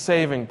and His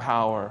saving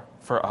power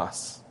for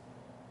us?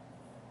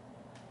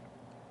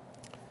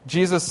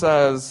 Jesus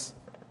says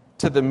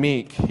to the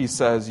meek, He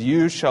says,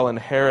 you shall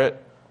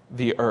inherit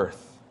the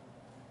earth.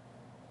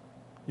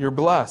 You're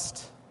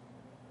blessed.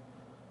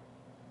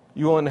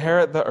 You will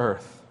inherit the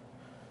earth.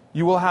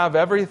 You will have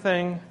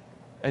everything,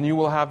 and you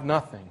will have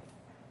nothing.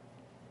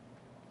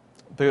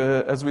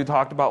 As we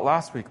talked about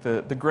last week,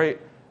 the great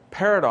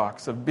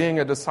paradox of being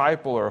a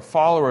disciple or a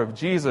follower of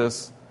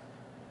Jesus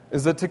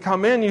is that to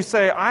come in, you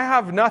say, I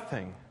have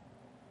nothing.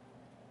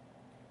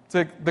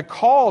 The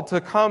call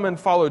to come and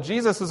follow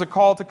Jesus is a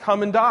call to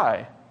come and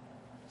die.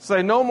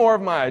 Say, no more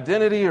of my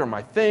identity or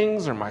my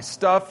things or my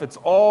stuff. It's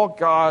all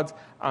God's.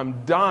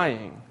 I'm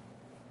dying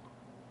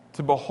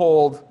to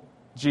behold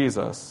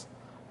Jesus.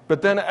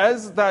 But then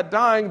as that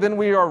dying, then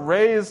we are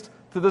raised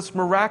to this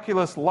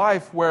miraculous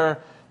life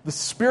where the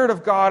Spirit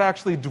of God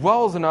actually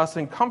dwells in us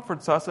and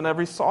comforts us in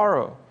every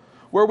sorrow.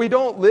 Where we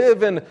don't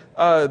live in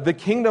the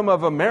kingdom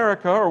of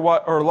America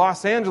or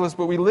Los Angeles,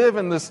 but we live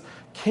in this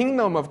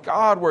kingdom of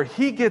God where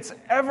He gets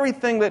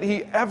everything that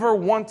He ever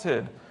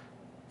wanted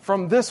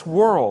from this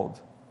world.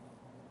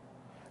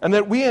 And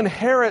that we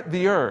inherit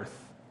the earth,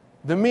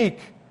 the meek,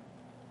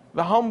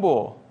 the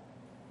humble.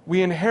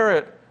 We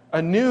inherit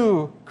a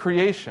new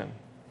creation.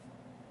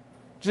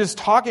 Just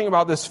talking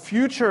about this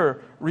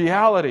future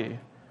reality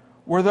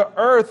where the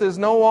earth is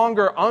no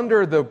longer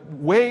under the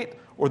weight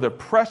or the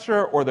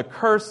pressure or the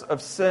curse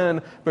of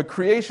sin, but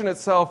creation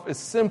itself is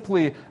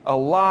simply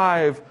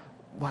alive,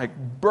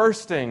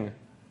 bursting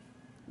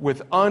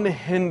with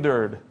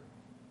unhindered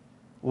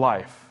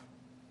life.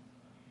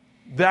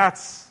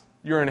 That's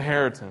your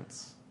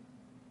inheritance.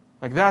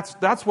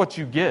 That's what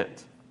you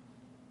get.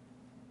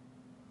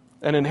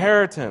 An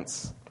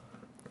inheritance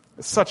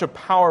is such a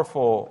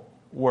powerful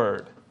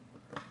word.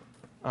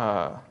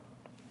 I've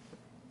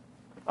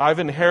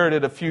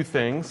inherited a few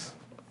things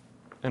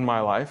in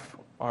my life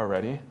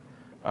already,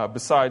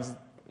 besides,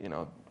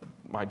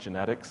 my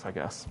genetics, I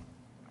guess.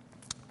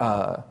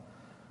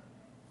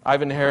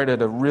 I've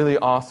inherited a really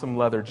awesome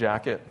leather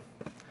jacket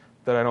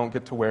that I don't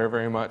get to wear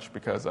very much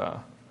because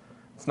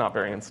it's not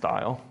very in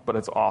style, but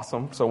it's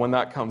awesome. So when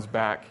that comes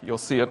back, you'll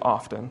see it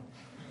often.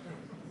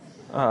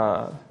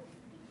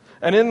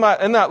 And in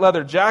that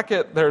leather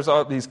jacket, there's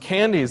all these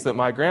candies that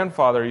my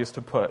grandfather used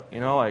to put,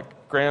 like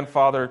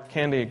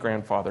candy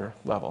grandfather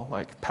level,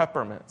 like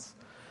peppermints.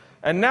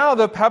 And now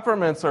the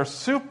peppermints are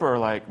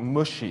super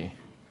mushy,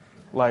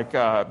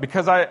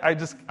 because I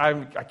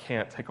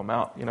can't take them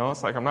out.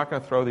 It's like I'm not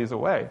going to throw these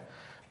away.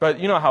 But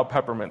you know how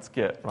peppermints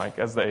get,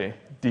 as they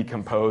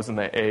decompose and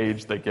they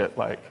age, they get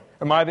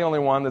am I the only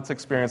one that's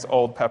experienced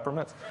old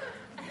peppermints?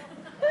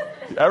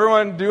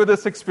 Everyone do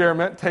this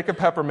experiment, take a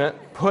peppermint,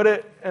 put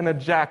it in a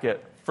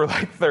jacket for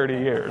 30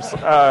 years.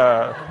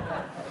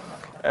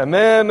 And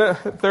then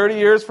 30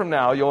 years from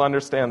now, you'll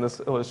understand this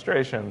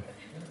illustration.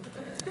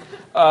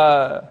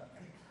 But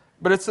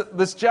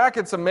this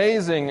jacket's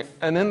amazing,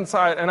 and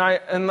inside, and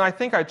I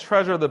think I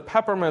treasure the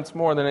peppermints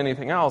more than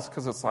anything else,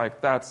 because it's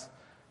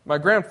my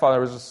grandfather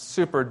was a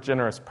super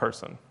generous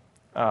person.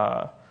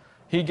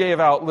 He gave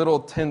out little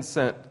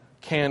 10-cent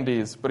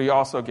candies, but he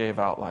also gave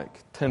out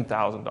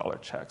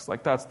 $10,000 checks.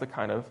 That's the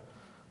kind of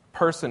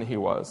person he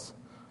was.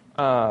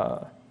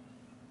 But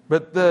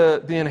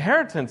the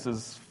inheritance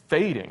is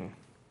fading.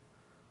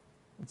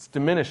 It's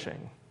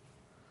diminishing.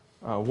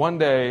 One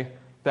day,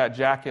 that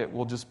jacket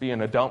will just be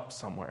in a dump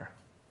somewhere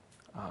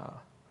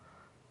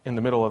in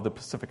the middle of the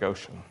Pacific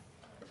Ocean.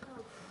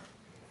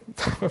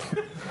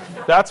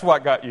 That's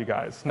what got you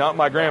guys, not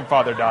my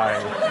grandfather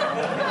dying.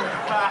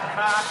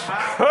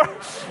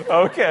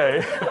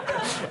 Okay.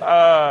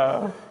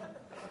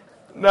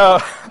 No.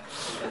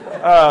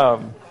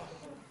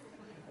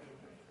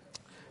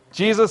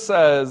 Jesus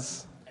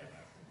says,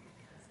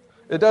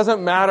 it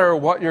doesn't matter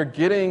what you're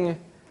getting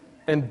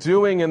and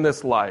doing in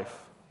this life.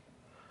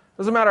 It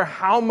doesn't matter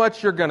how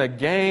much you're going to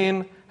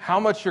gain, how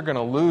much you're going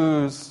to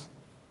lose.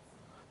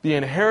 The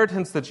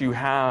inheritance that you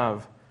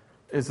have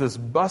is this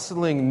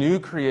bustling new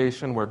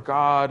creation where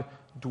God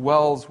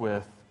dwells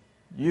with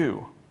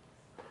you.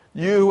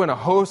 You and a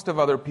host of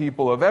other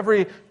people, of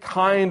every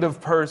kind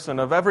of person,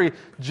 of every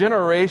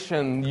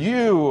generation,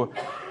 you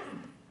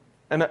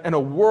and a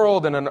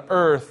world and an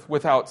earth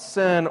without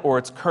sin or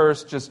its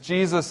curse, just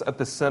Jesus at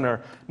the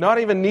center. Not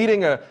even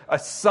needing a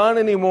sun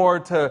anymore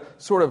to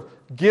sort of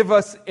give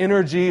us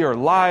energy or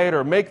light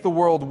or make the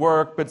world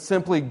work, but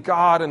simply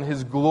God and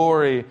His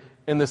glory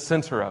in the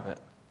center of it.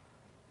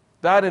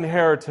 That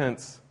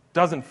inheritance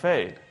doesn't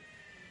fade.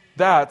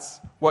 That's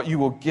what you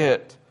will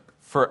get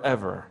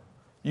forever.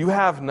 You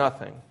have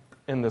nothing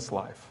in this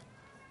life,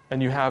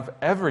 and you have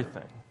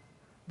everything.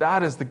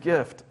 That is the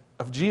gift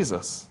of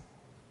Jesus.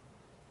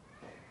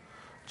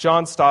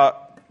 John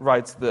Stott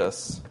writes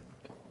this.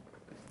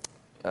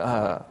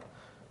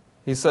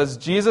 He says,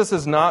 Jesus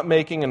is not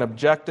making an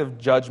objective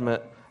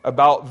judgment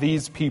about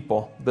these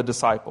people, the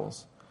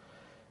disciples.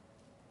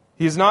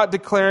 He's not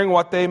declaring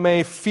what they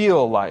may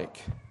feel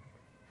like,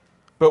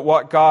 but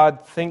what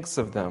God thinks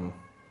of them,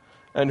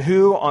 and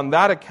who, on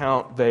that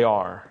account, they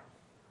are.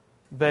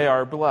 They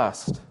are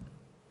blessed.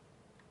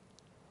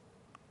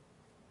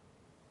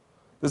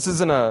 This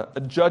isn't a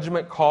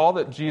judgment call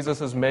that Jesus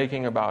is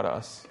making about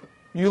us.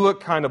 You look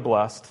kind of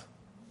blessed.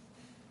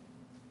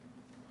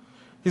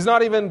 He's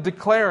not even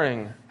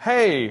declaring,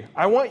 hey,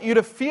 I want you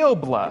to feel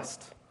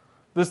blessed.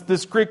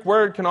 This Greek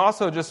word can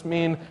also just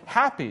mean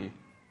happy.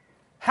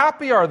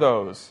 Happy are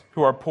those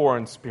who are poor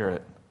in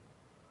spirit.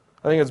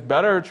 I think it's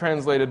better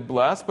translated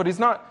blessed, but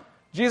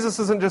Jesus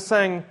isn't just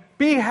saying,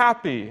 be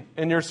happy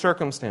in your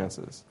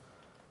circumstances.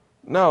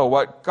 No,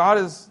 what God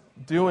is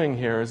doing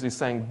here is He's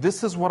saying,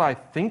 this is what I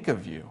think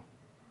of you.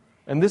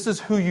 And this is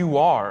who you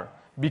are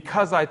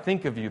because I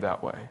think of you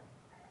that way.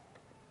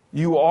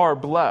 You are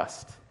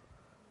blessed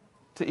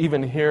to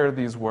even hear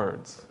these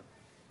words.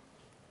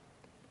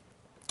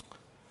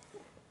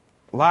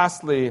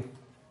 Lastly,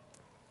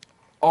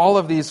 all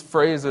of these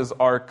phrases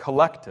are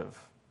collective,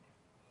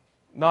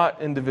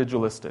 not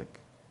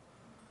individualistic.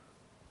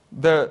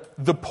 The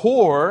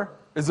poor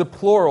is a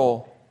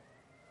plural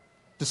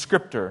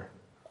descriptor.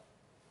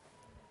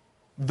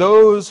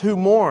 Those who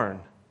mourn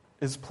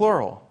is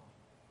plural.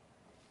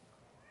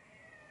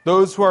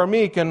 Those who are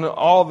meek and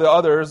all the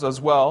others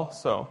as well.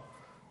 So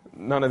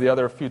none of the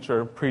other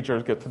future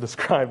preachers get to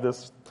describe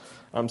this.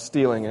 I'm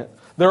stealing it.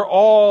 They're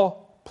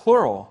all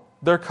plural.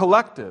 They're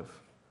collective.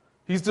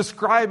 He's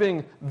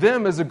describing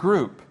them as a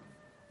group.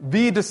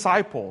 The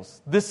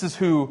disciples. This is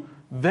who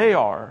they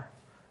are.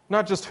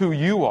 Not just who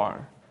you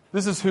are.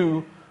 This is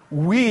who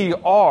we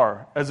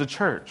are as a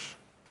church.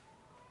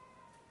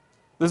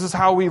 This is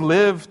how we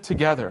live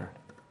together.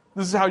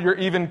 This is how you're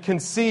even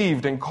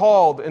conceived and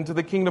called into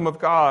the kingdom of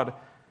God,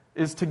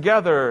 is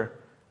together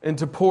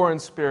into poor in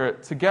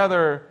spirit,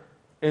 together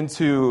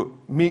into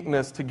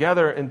meekness,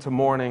 together into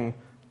mourning,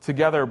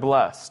 together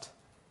blessed.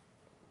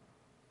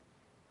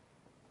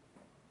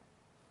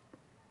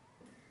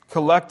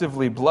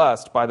 Collectively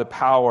blessed by the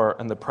power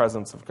and the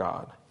presence of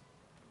God.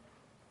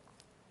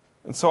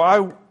 And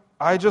so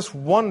I just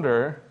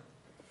wonder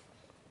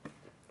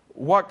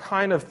what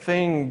kind of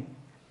thing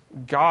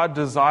God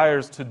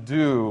desires to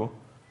do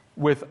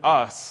with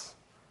us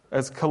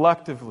as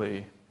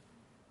collectively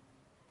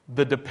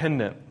the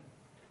dependent,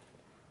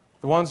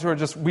 the ones who are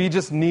we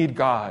just need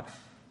God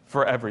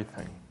for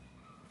everything.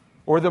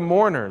 Or the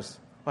mourners,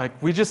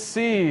 like we just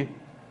see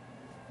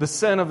the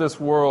sin of this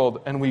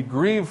world and we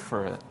grieve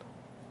for it.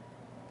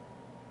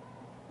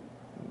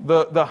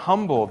 The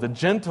humble, the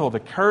gentle, the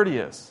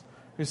courteous,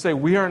 who say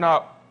we are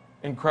not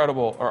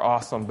incredible or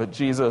awesome, but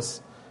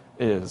Jesus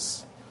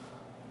is.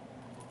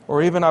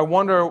 Or even I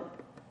wonder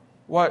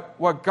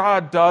what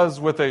God does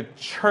with a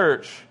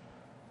church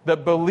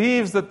that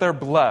believes that they're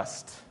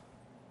blessed.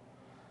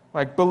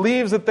 Like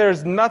believes that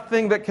there's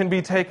nothing that can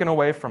be taken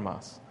away from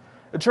us.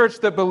 A church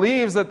that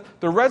believes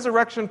that the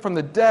resurrection from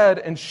the dead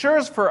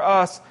ensures for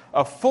us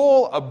a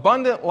full,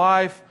 abundant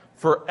life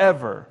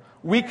forever.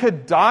 We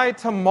could die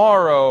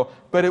tomorrow,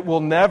 but it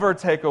will never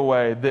take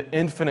away the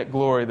infinite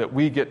glory that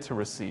we get to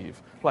receive.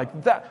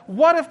 Like that.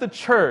 What if the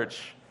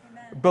church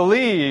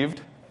believed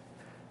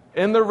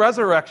in the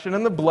resurrection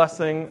and the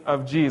blessing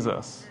of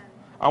Jesus?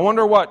 I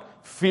wonder what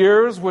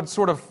fears would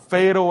sort of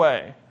fade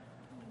away,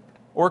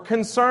 or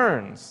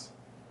concerns.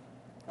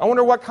 I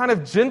wonder what kind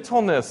of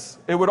gentleness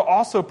it would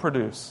also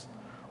produce.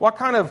 What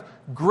kind of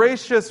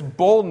gracious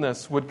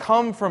boldness would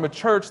come from a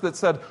church that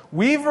said,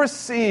 we've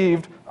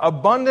received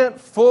abundant,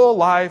 full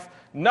life,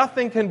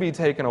 nothing can be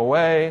taken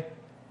away.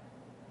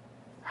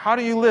 How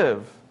do you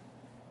live?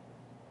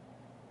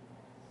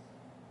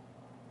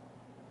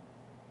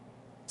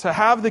 To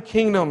have the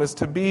kingdom is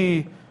to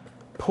be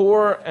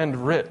poor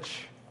and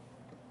rich.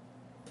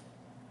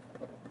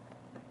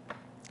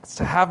 It's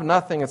to have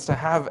nothing, it's to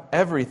have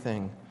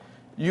everything.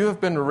 You have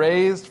been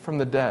raised from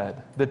the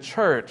dead. The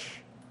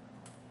church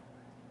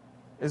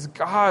is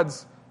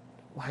God's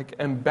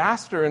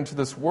ambassador into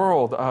this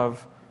world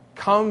of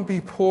come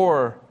be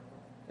poor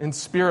in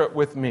spirit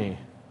with me.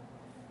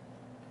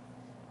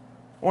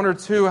 I wonder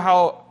too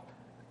how,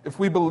 if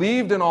we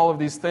believed in all of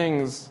these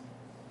things,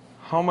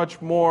 how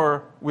much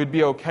more we'd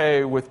be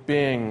okay with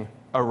being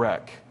a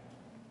wreck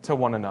to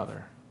one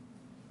another.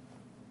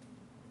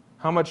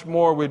 How much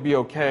more we'd be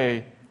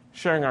okay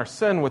sharing our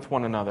sin with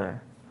one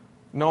another,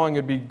 knowing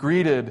it'd be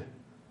greeted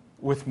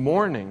with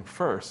mourning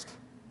first,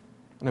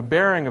 and a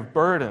bearing of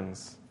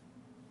burdens,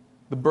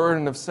 the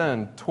burden of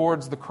sin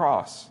towards the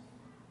cross.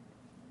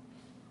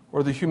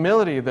 Or the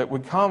humility that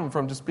would come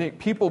from just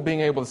people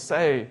being able to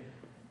say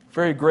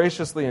very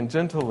graciously and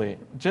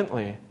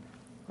gently,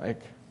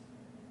 like,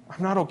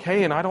 I'm not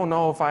okay and I don't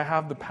know if I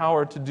have the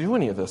power to do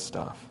any of this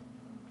stuff.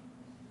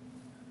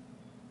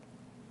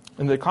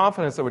 And the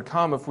confidence that would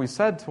come if we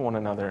said to one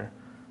another,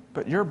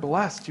 but you're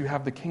blessed, you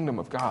have the kingdom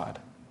of God.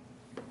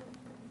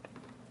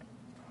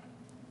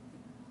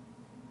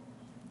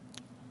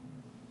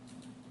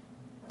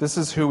 This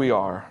is who we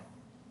are.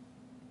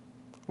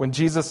 When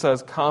Jesus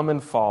says, come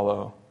and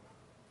follow,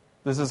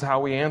 this is how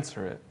we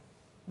answer it.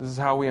 This is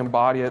how we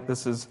embody it.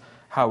 This is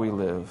how we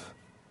live.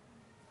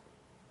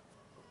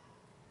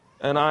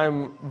 And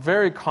I'm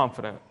very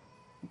confident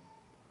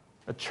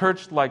a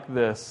church like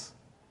this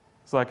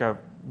is like a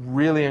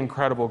really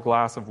incredible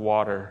glass of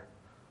water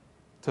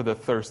to the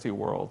thirsty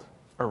world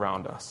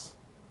around us.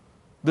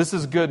 This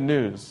is good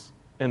news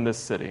in this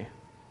city.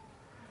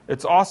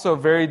 It's also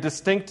very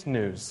distinct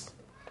news.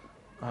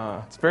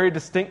 It's very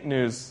distinct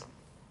news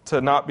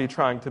to not be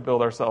trying to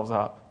build ourselves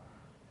up,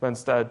 but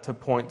instead to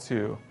point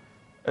to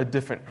a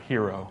different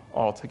hero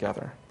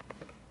altogether.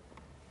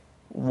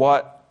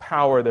 What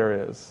power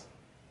there is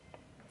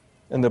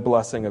in the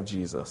blessing of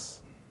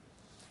Jesus.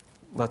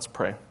 Let's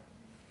pray.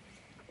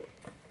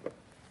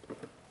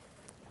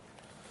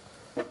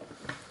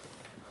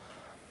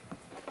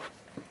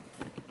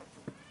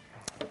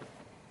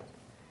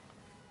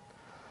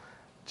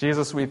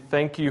 Jesus, we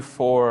thank you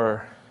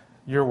for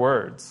your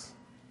words.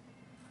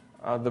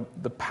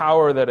 The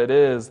power that it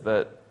is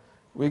that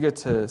we get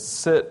to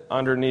sit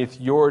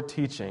underneath your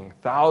teaching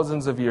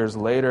thousands of years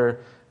later,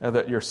 and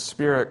that your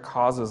Spirit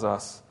causes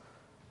us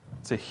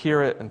to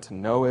hear it and to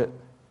know it.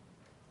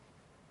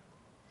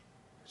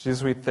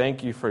 Jesus, we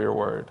thank you for your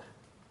word.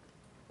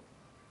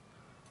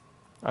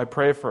 I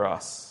pray for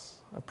us.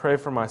 I pray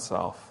for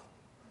myself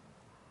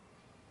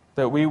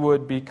that we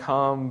would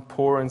become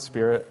poor in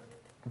spirit,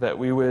 that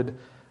we would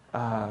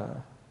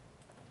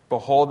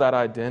behold that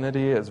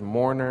identity as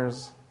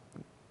mourners,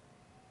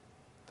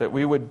 that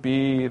we would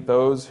be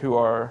those who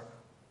are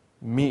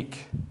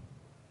meek.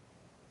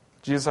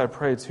 Jesus, I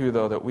pray too,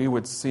 though, that we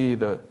would see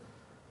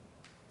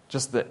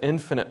just the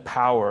infinite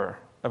power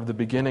of the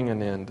beginning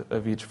and end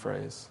of each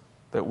phrase,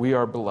 that we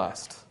are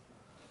blessed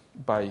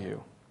by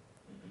you,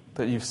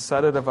 that you've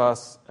said it of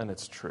us and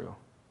it's true.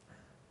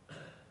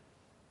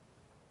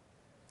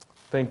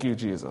 Thank you,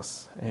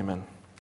 Jesus. Amen.